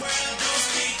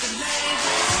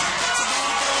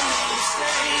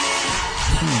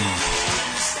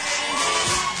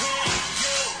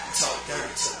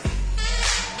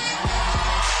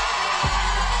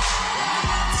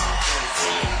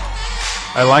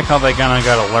 I like how they kind of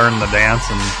got to learn the dance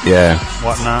and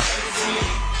whatnot.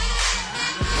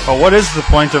 Oh, what is the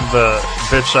point of the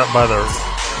bitch up by the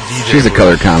DJ? She's a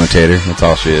color commentator. That's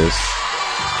all she is.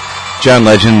 John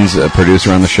Legend's a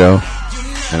producer on the show,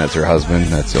 and that's her husband.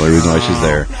 That's the only reason why she's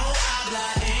there.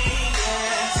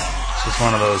 It's just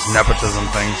one of those nepotism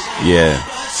things. Yeah.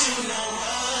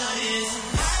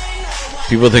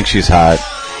 People think she's hot,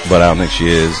 but I don't think she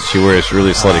is. She wears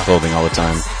really slutty clothing all the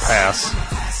time. Pass.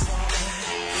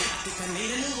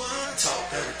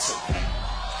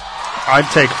 I'd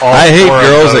take all. I hate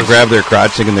girls that grab their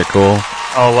crotch thinking they're cool.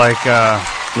 Oh, like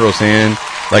Roseanne,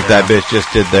 like that bitch just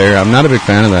did there. I'm not a big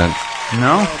fan of that.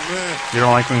 No, you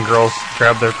don't like when girls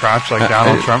grab their crotch like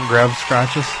Donald Trump grabs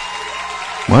crotches.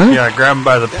 What? Yeah, grab them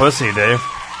by the pussy, Dave.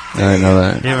 I didn't know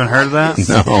that. You haven't heard of that?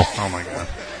 No. Oh my god.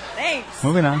 Thanks.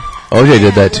 Moving on. OJ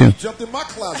did that too.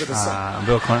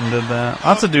 Bill Clinton did that.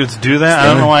 Lots of dudes do that. I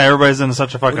don't know why everybody's in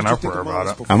such a fucking uproar about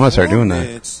it. I'm gonna start doing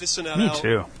that. Me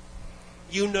too.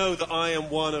 You know that I am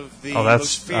one of the that's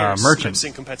most fierce Merchant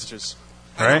lip-sync competitors.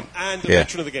 Right? And the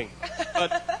veteran of the game.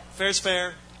 But fair's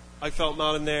fair. I felt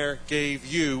Malin there gave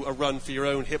you a run for your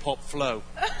own hip-hop flow.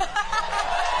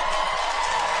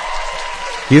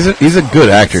 He's a good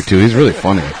actor too. He's really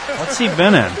funny. What's he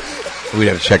been in? We'd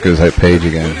have to check his page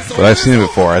again. But I've seen him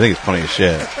before. I think he's funny as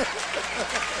shit.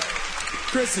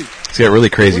 He's got really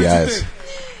crazy eyes.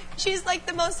 She's like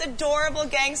the most adorable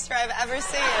gangster I've ever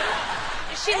seen.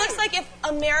 She looks like if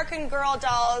American Girl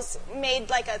dolls made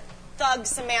like a thug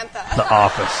Samantha. The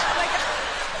Office.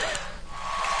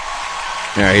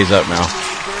 Yeah, he's up now.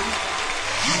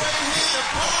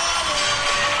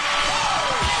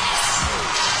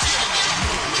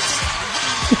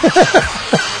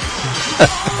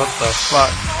 What the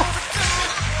fuck?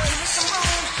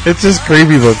 It's just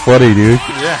creepy but funny, dude.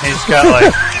 Yeah, he's got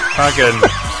like fucking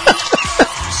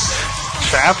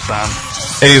chaps on.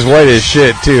 And he's white as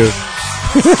shit, too.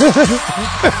 Jesus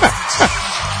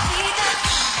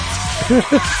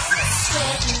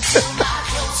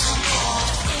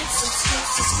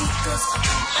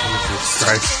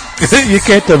Christ. You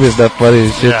can't tell me it's not funny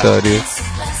as shit, though, dude.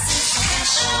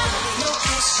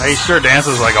 He sure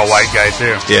dances like a white guy,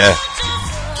 too. Yeah.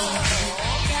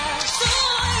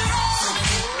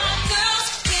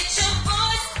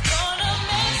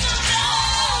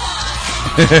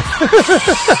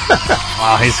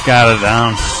 Wow, he's got it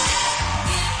down.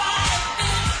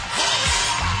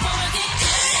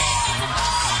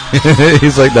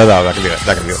 He's like, no, I'm not gonna do it.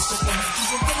 Not gonna do it.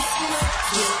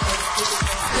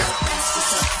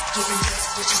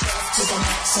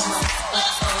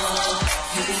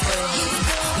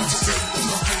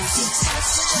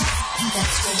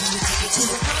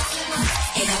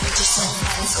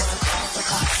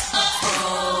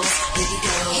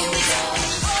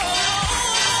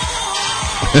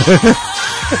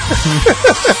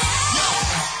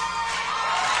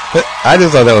 I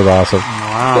just thought that was awesome.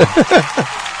 Wow.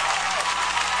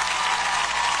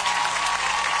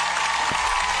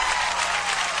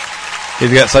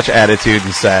 He's got such attitude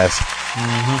and sass.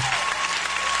 Mm-hmm.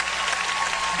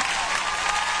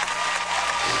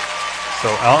 So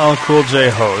LL Cool J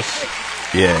hosts.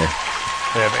 Yeah.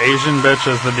 They have Asian bitch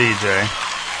as the DJ.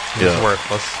 He's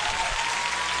worthless.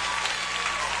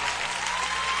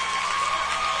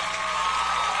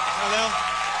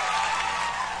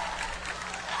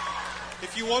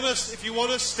 If you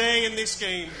want to stay in this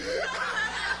game,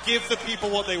 give the people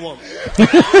what they want. You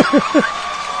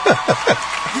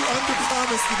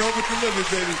under-promised and over-delivered,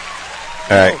 baby.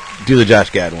 All right, do the Josh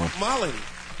Gad one. Molly.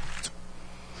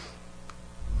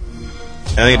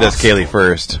 I think it does Kaylee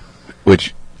first,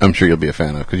 which I'm sure you'll be a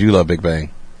fan of because you love Big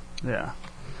Bang. Yeah.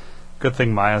 Good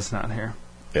thing Maya's not here.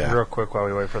 Yeah. Real quick while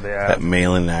we wait for the ad. That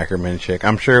Malin Ackerman chick.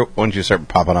 I'm sure once you start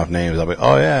popping off names, I'll be,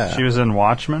 oh yeah. She was in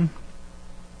Watchmen.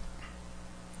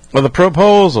 Well, The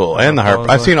Proposal and the Heart.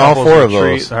 I've seen all four of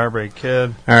those. The Heartbreak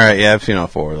Kid. All right, yeah, I've seen all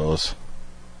four of those.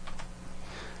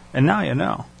 And now you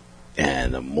know.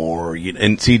 And the more you...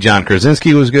 And see, John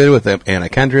Krasinski was good with Anna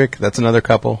Kendrick. That's another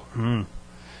couple. Mm.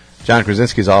 John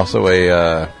Krasinski's also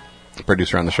a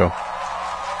producer on the show.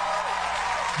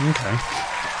 Okay.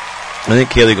 I think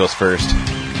Kaylee goes first.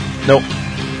 Nope.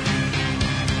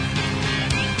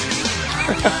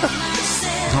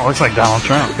 It looks like Donald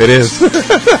Trump. It is.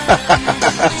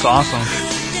 That's awesome.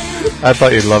 I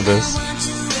thought you'd love this.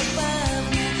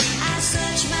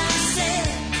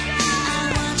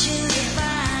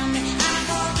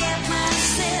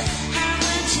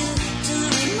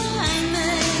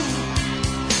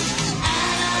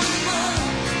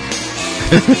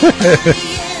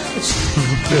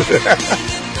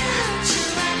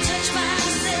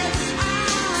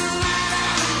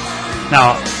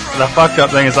 Now, the fucked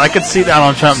up thing is I could see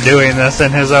Donald Trump doing this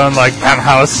in his own, like,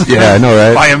 penthouse. Yeah, I know,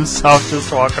 right? By himself,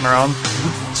 just walking around.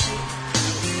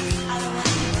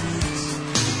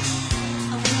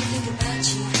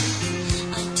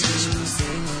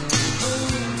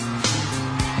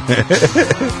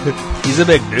 He's a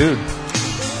big dude.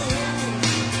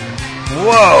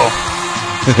 Whoa!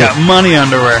 He's got money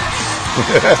underwear.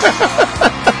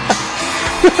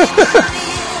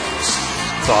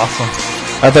 It's awesome.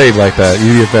 I thought you'd like that.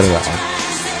 You'd get better that one.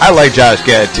 I like Josh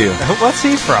Gad, too. What's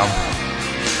he from?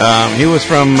 He was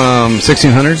from 1600,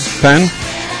 Penn.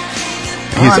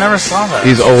 I never saw that.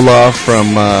 He's Olaf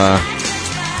from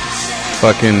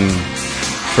fucking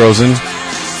Frozen.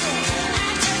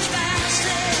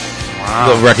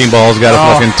 Wow. The Wrecking Ball's got a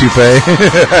fucking toupee.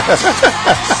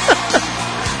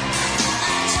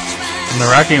 And the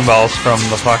Wrecking Ball's from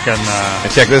the fucking...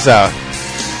 And check this out.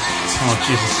 Oh,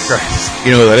 Jesus Christ.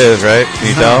 You know who that is, right? Can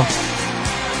you tell?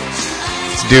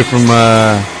 It's a dude from,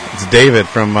 it's David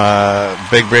from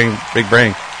Big Brain.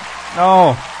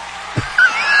 Oh.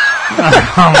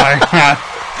 Oh, my God.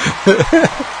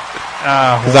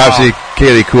 Because obviously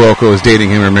Kaylee Cuoco was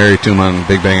dating him or married to him on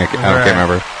Big Bang. I can't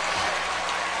remember.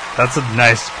 That's a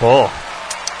nice pull.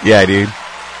 Yeah, dude.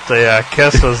 The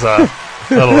kiss was a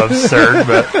little absurd,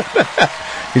 but...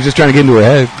 He's just trying to get into her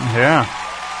head. Yeah.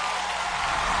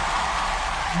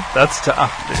 That's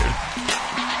tough, dude.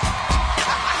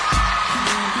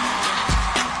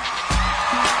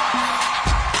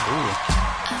 Ooh.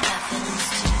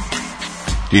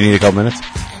 Do you need a couple minutes?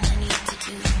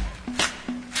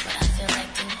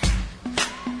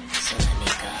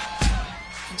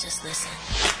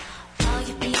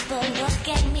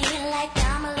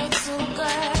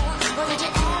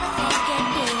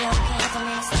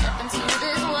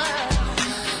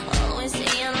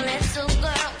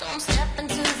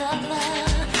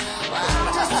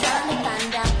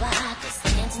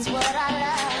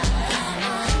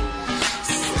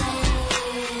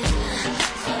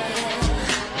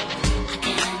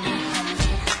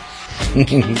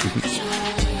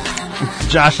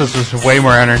 Josh's is way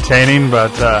more entertaining,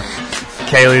 but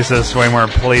Kaylee's is way more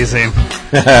pleasing.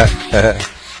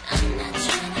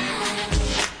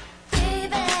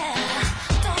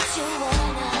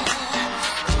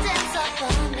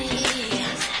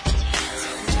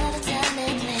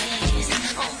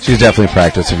 She's definitely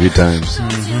practiced a few times.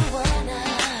 Mm-hmm.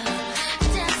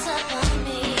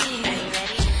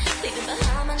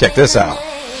 Check this out.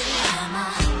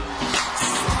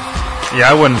 Yeah,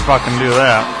 I wouldn't fucking do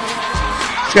that.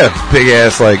 She's got a big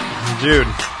ass, like, dude,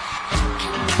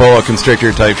 boa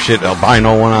constrictor type shit,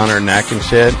 albino one on her neck and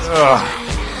shit. Ugh.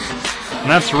 And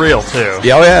that's real too.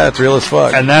 Yeah, oh yeah, it's real as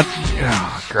fuck. And that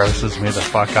grosses me the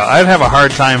fuck out. I'd have a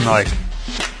hard time, like,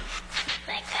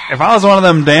 if I was one of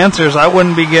them dancers, I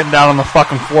wouldn't be getting down on the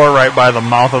fucking floor right by the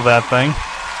mouth of that thing.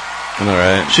 I know,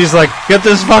 right? She's like, get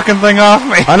this fucking thing off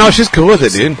me. I know, she's cool with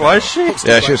it, dude. Was she?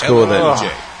 Yeah, she was cool with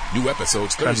it. New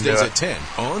episodes Thursdays at 10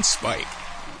 on Spike.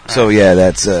 So yeah,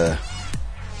 that's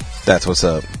what's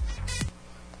up.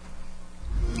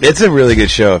 It's a really good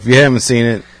show. If you haven't seen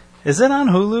it, is it on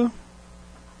Hulu?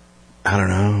 I don't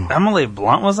know. Emily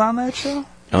Blunt was on that show.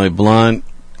 Emily Blunt,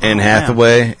 Anne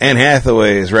Hathaway. Anne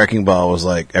Hathaway's Wrecking Ball was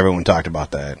like everyone talked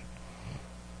about that.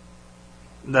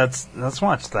 Let's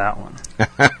watch that one.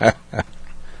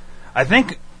 I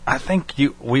think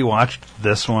we watched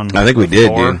this one. I think we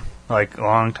did, dude. Like a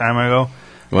long time ago.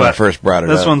 When I first brought it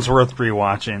up. This one's worth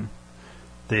rewatching.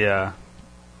 The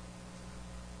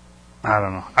I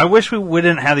don't know. I wish we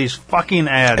didn't have these fucking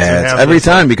ads. Every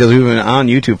time, because we've been on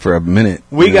YouTube for a minute.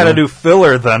 We got to do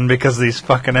filler then because of these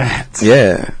fucking ads.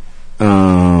 Yeah.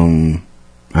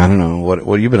 I don't know. What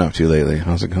have you been up to lately?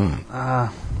 How's it going?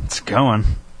 It's going.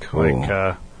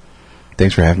 Cool.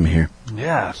 Thanks for having me here.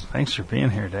 Yeah, thanks for being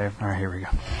here, Dave. All right, here we go.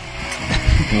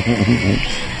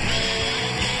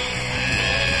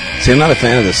 See, I'm not a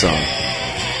fan of this song.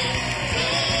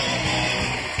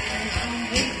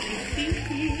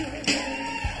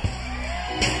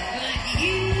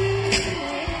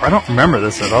 I don't remember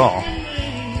this at all.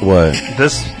 What?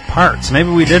 This part. So maybe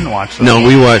we didn't watch this. No,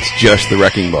 we watched just the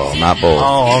Wrecking Ball, not both.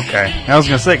 Oh, okay. I was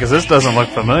going to say, because this doesn't look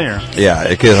familiar. Yeah,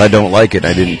 because I don't like it.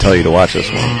 I didn't tell you to watch this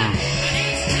one.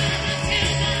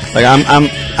 Like,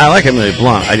 I like Emily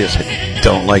Blunt. I just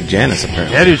don't like Janice,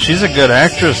 apparently. Yeah, dude, she's a good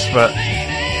actress, but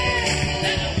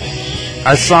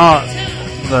I saw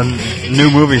the new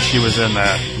movie she was in,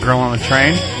 that Girl on the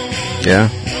Train. Yeah.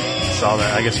 Saw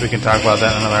that. I guess we can talk about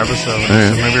that in another episode. Right.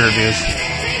 Some movie reviews.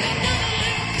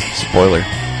 Spoiler.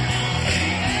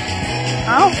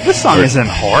 Oh, this song isn't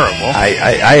horrible.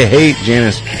 I hate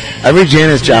Janis. Every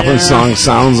Janis Joplin song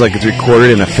sounds like it's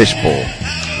recorded in a fishbowl.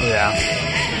 Yeah.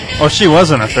 Well, she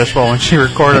was in a fishbowl when she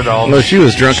recorded all No, she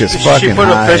was drunk as fucking She put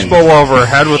a fishbowl over her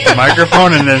head with the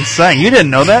microphone and then sang. You didn't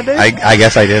know that, Dave? I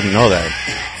guess I didn't know that.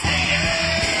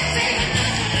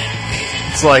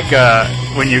 It's like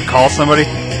when you call somebody,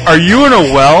 are you in a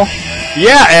well?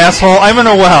 Yeah, asshole, I'm in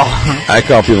a well. I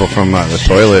call people from the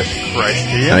toilet. Christ,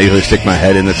 do you? I usually stick my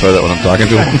head in the toilet when I'm talking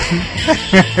to them.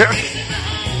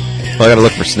 Well, I gotta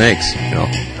look for snakes, you know.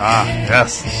 Ah,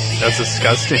 yes. That's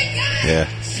disgusting. Yeah.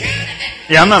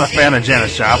 Yeah, I'm not a fan of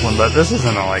Janis Joplin, but this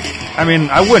isn't I mean,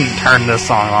 I wouldn't turn this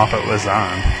song off if it was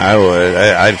on. I would.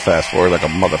 I'd fast forward like a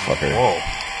motherfucker. Whoa.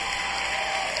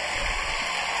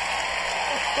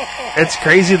 It's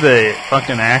crazy the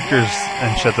fucking actors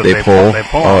and shit that they pull on this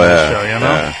show, you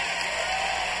know? Yeah.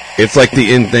 It's like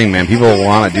the in thing, man. People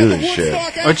want to do this shit.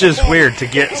 Which is weird to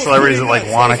get celebrities that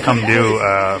want to come do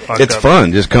It's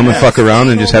fun. Just come and fuck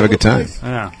around and just have a good time.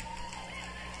 Yeah.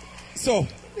 So,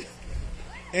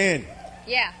 Ann.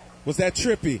 Yeah. Was that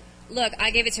trippy? Look,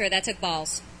 I gave it to her. That took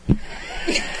balls.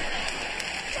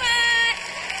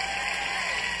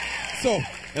 So,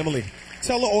 Emily,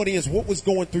 tell the audience what was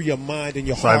going through your mind and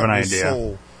your So I have heart an and idea.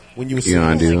 soul when you were You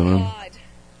want to do them?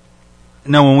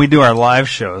 No, when we do our live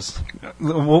shows,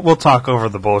 we'll talk over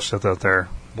the bullshit that they're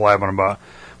blabbing about.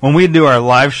 When we do our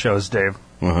live shows, Dave,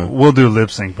 we'll do lip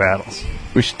sync battles.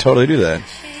 We should totally do that.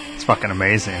 It's fucking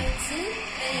amazing.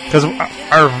 Because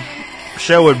our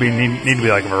show would need to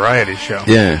be like a variety show.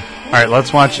 Yeah. All right,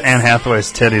 let's watch Anne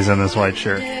Hathaway's titties in this white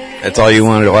shirt. That's all you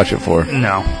wanted to watch it for?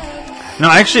 No,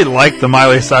 I actually like the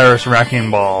Miley Cyrus Wrecking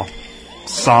Ball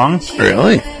song.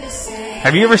 Really?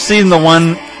 Have you ever seen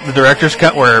the director's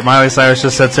cut where Miley Cyrus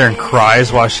just sits there and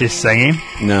cries while she's singing?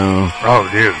 No. Oh,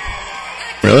 dude.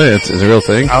 Really? It's a real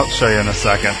thing? I'll show you in a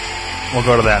second. We'll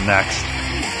go to that next.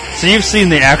 So you've seen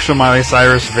the actual Miley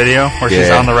Cyrus video where she's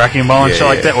on the Wrecking Ball and shit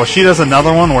like that? Well, she does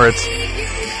another one where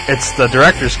it's the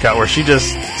director's cut where she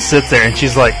just sits there and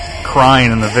she's like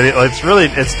crying in the video.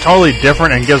 It's totally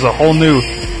different and gives a whole new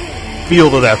feel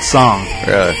to that song.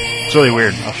 Really? It's really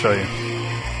weird. I'll show you.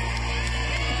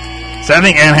 So I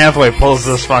think Anne Hathaway pulls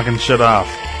this fucking shit off.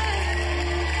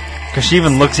 Because she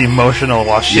even looks emotional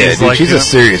while she's she's a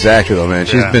serious actor though, man.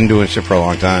 She's been doing shit for a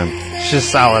long time. She's a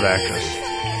solid actress.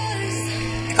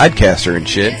 I'd cast her in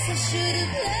shit.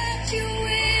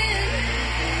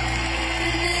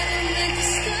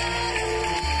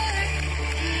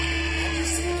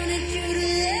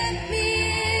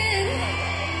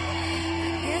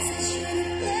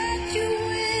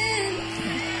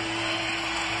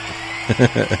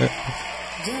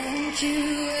 Don't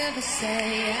you ever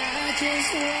say I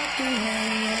just walked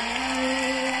away.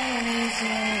 I realize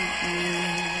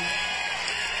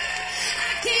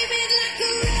I keep it like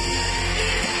a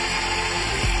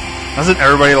Doesn't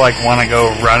everybody want to go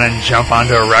run and jump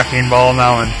onto a wrecking ball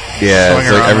now and yeah, swing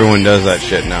it's like around? everyone does that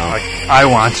shit now. I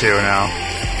want to now.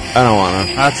 I don't want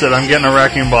to. That's it. I'm getting a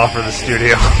wrecking ball for the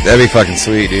studio. That'd be fucking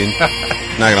sweet, dude.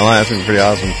 Not gonna lie, that's gonna be pretty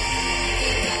awesome.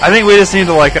 I think we just need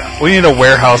to we need a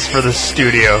warehouse for the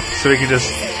studio so we can just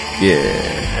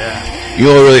Yeah. You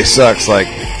know what really sucks? I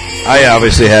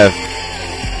obviously have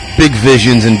big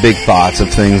visions and big thoughts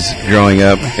of things growing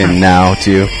up and now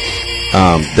too.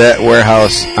 That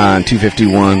warehouse on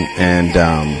 251 and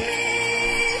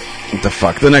what the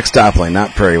fuck? The next stoplight,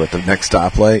 not Prairie, but the next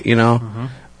stoplight. You know.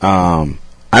 Mm-hmm.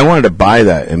 I wanted to buy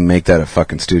that and make that a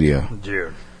fucking studio.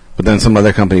 Dude. But then some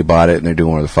other company bought it and they're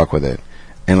doing whatever the fuck with it.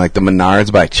 And the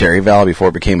Menards by Cherry Valley before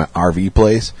it became an RV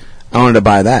place, I wanted to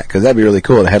buy that because that'd be really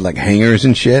cool. It had like hangers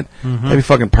and shit. Mm-hmm. That'd be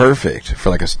fucking perfect for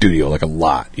like a studio, like a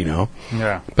lot, you know?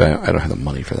 Yeah. But I don't have the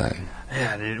money for that.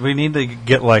 Yeah, dude, we need to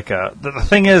get like a... The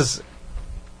thing is,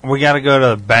 we got to go to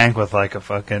the bank with like a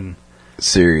fucking...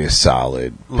 serious,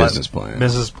 solid business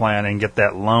plan and get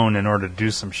that loan in order to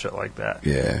do some shit like that.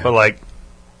 Yeah. But like...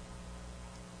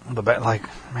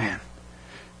 man...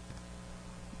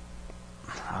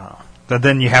 I don't know. But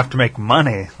then you have to make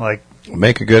money, like...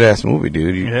 Make a good-ass movie,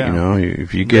 dude. You know,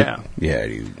 if you get... Yeah,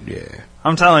 dude,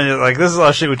 I'm telling you, like, this is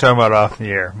all shit we talk about off the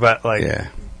air. But, like,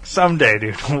 someday,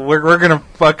 dude, we're going to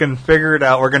fucking figure it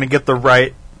out. We're going to get the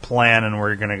right plan, and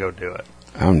we're going to go do it.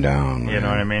 I'm down, You know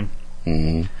what I mean?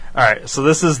 Mm-hmm. All right, so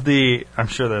this is the... I'm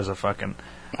sure there's a fucking...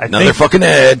 Another fucking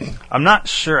ad. I'm not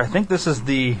sure. I think this is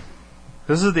the...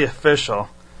 This is the official.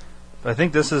 But I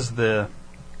think this is the...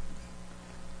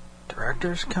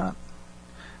 director's cut?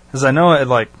 Because I know it,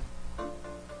 like...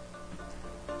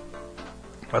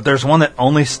 But there's one that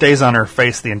only stays on her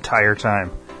face the entire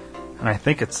time. And I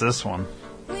think it's this one.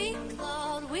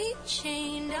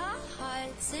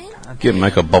 Get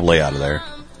Michael Bublé out of there.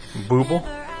 Booble?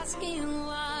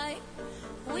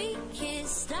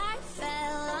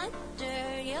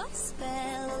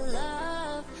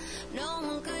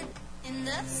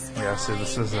 Yeah, see,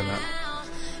 this isn't it.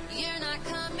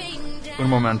 Un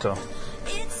momento.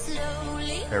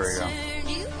 There we go.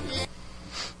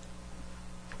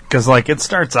 Because, like, it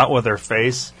starts out with her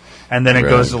face, and then it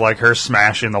goes to, like, her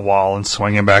smashing the wall and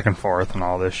swinging back and forth and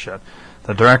all this shit.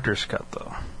 The director's cut,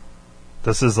 though.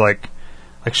 This is, like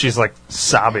she's, like,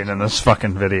 sobbing in this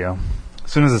fucking video.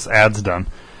 As soon as this ad's done,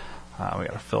 we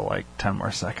gotta fill, like, 10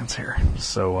 more seconds here.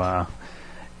 So,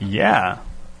 yeah.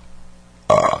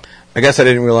 I guess I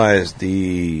didn't realize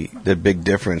the big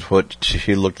difference, what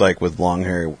she looked like with long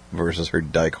hair versus her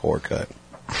dyke haircut.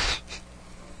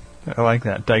 I like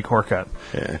that. Dyke haircut.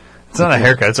 Yeah. It's not a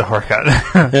haircut, it's a haircut.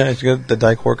 Yeah, she got the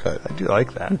dyke haircut. I do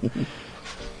like that.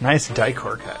 Nice dyke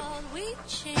haircut.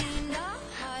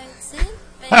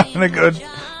 Having a good...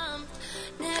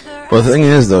 Well, the thing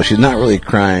is, though, she's not really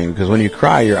crying, because when you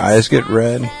cry, your eyes get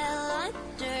red.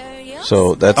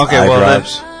 So that's eye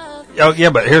drops. Oh, yeah,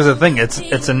 but here's the thing.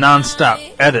 It's a non-stop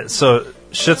edit, so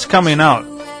shit's coming out,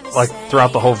 like,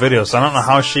 throughout the whole video. So I don't know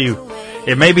how she...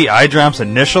 It may be eye drops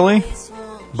initially,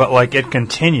 but, like, it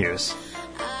continues.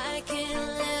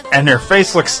 And her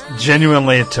face looks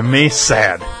genuinely, to me,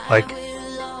 sad. Like,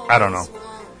 I don't know.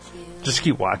 Just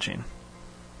keep watching.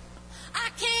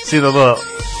 See the little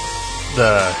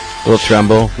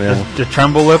tremble? Yeah. The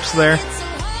tremble lips there?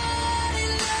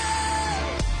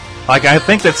 Like, I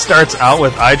think that starts out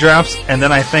with eye drops, and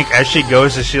then I think as she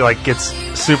goes, as she, like, gets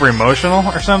super emotional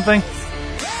or something.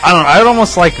 I don't know. I'd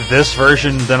almost like this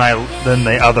version than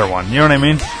the other one. You know what I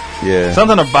mean? Yeah.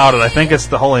 Something about it. I think it's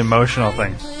the whole emotional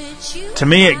thing. To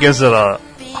me, it gives it a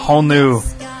whole new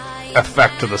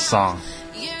effect to the song.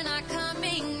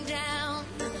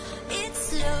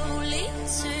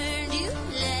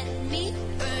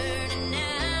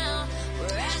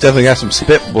 Definitely got some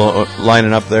spit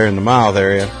lining up there in the mouth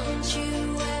area.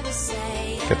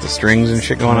 Got the strings and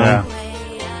shit going on.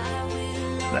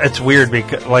 It's weird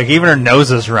because, like, even her nose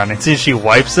is running. See, she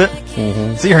wipes it.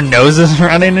 Mm-hmm. See, her nose is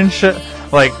running and shit.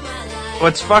 Like,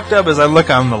 what's fucked up is I look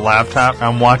on the laptop,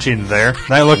 I'm watching there,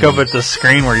 and I look up at the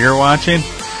screen where you're watching,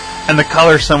 and the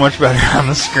color's so much better on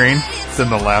the screen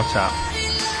than the laptop.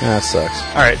 Yeah, that sucks.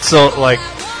 Alright, so, like,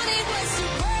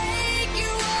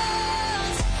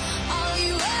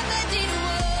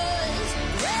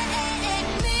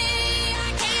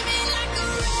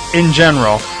 in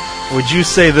general, would you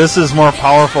say this is more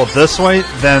powerful this way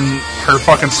than her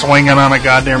fucking swinging on a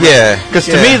goddamn... Yeah. Because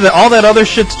to me, all that other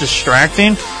shit's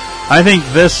distracting. I think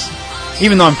this,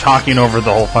 even though I'm talking over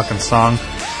the whole fucking song,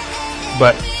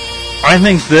 but I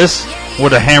think this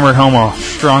would have hammered home a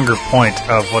stronger point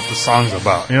of what the song's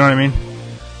about. You know what I mean?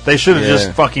 They should have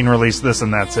just fucking released this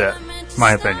and that's it.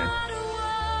 My opinion.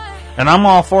 And I'm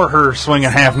all for her swinging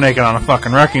half naked on a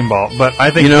fucking wrecking ball, but I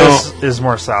think this is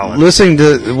more solid. Watching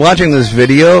this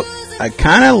video, I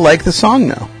kind of like the song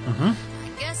now. Mm-hmm.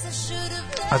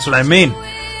 That's what I mean.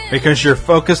 Because you're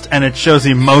focused and it shows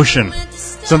emotion.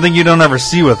 Something you don't ever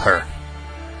see with her.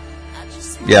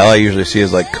 Yeah, all I usually see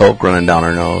is like coke running down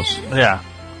her nose. Yeah.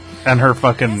 And her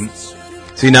fucking...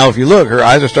 See, now if you look, her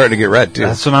eyes are starting to get red, too.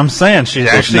 That's what I'm saying.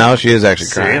 Now she is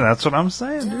actually crying. See, that's what I'm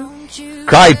saying, dude.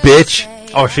 Cry, bitch!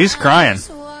 Oh, she's crying.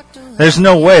 There's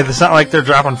no way. It's not like they're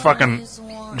dropping fucking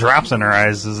drops in her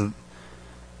eyes. Is it?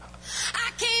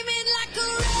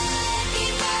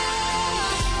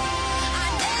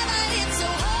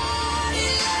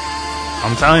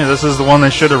 I'm telling you, this is the one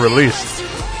they should have released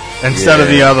instead of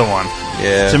the other one.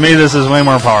 Yeah. To me, this is way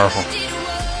more powerful.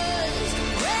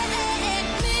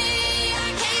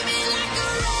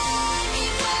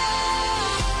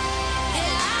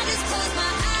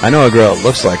 I know a girl that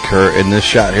looks like her. In this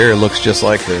shot here, it looks just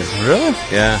like her. Really?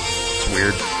 Yeah. It's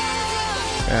weird.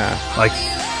 Yeah. Like,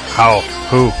 how?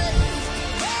 Who?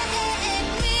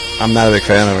 I'm not a big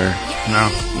fan of her.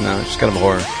 No, she's kind of a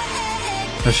whore.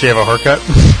 Does she have a haircut?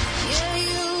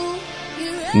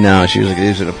 No, she usually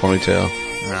leaves it in a ponytail.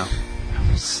 No.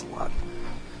 Slut.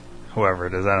 Whoever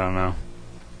it is, I don't know.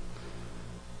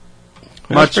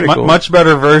 Much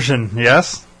better version,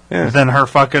 yes? Yeah. Than her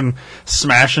fucking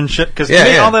smashing shit. Because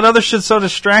yeah. all that other shit's so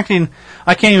distracting,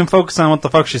 I can't even focus on what the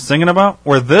fuck she's singing about.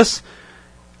 Where this,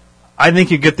 I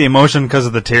think you get the emotion because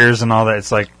of the tears and all that.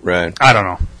 It's like, right. I don't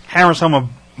know. Hammers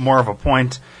home more of a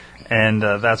point, and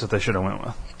that's what they should have went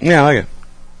with. Yeah, I like it.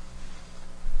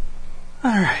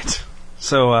 All right.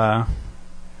 So,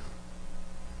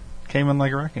 came in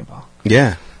like a wrecking ball.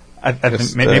 Yeah. I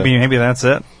think maybe that's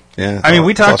it. Yeah. I mean,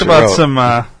 we talked about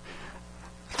some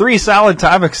 3 solid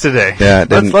topics today. Yeah.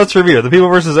 Let's review the People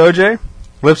versus OJ,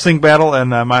 lip sync battle, and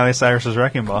Miley Cyrus's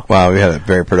wrecking ball. Wow, we had a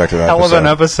very productive episode. Hell of an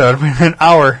episode. We had an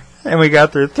hour, and we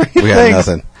got through 3 things. We got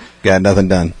nothing. Got nothing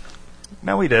done.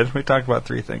 No, we did. We talked about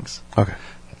 3 things. Okay.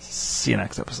 See you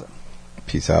next episode.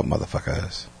 Peace out,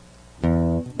 motherfuckers.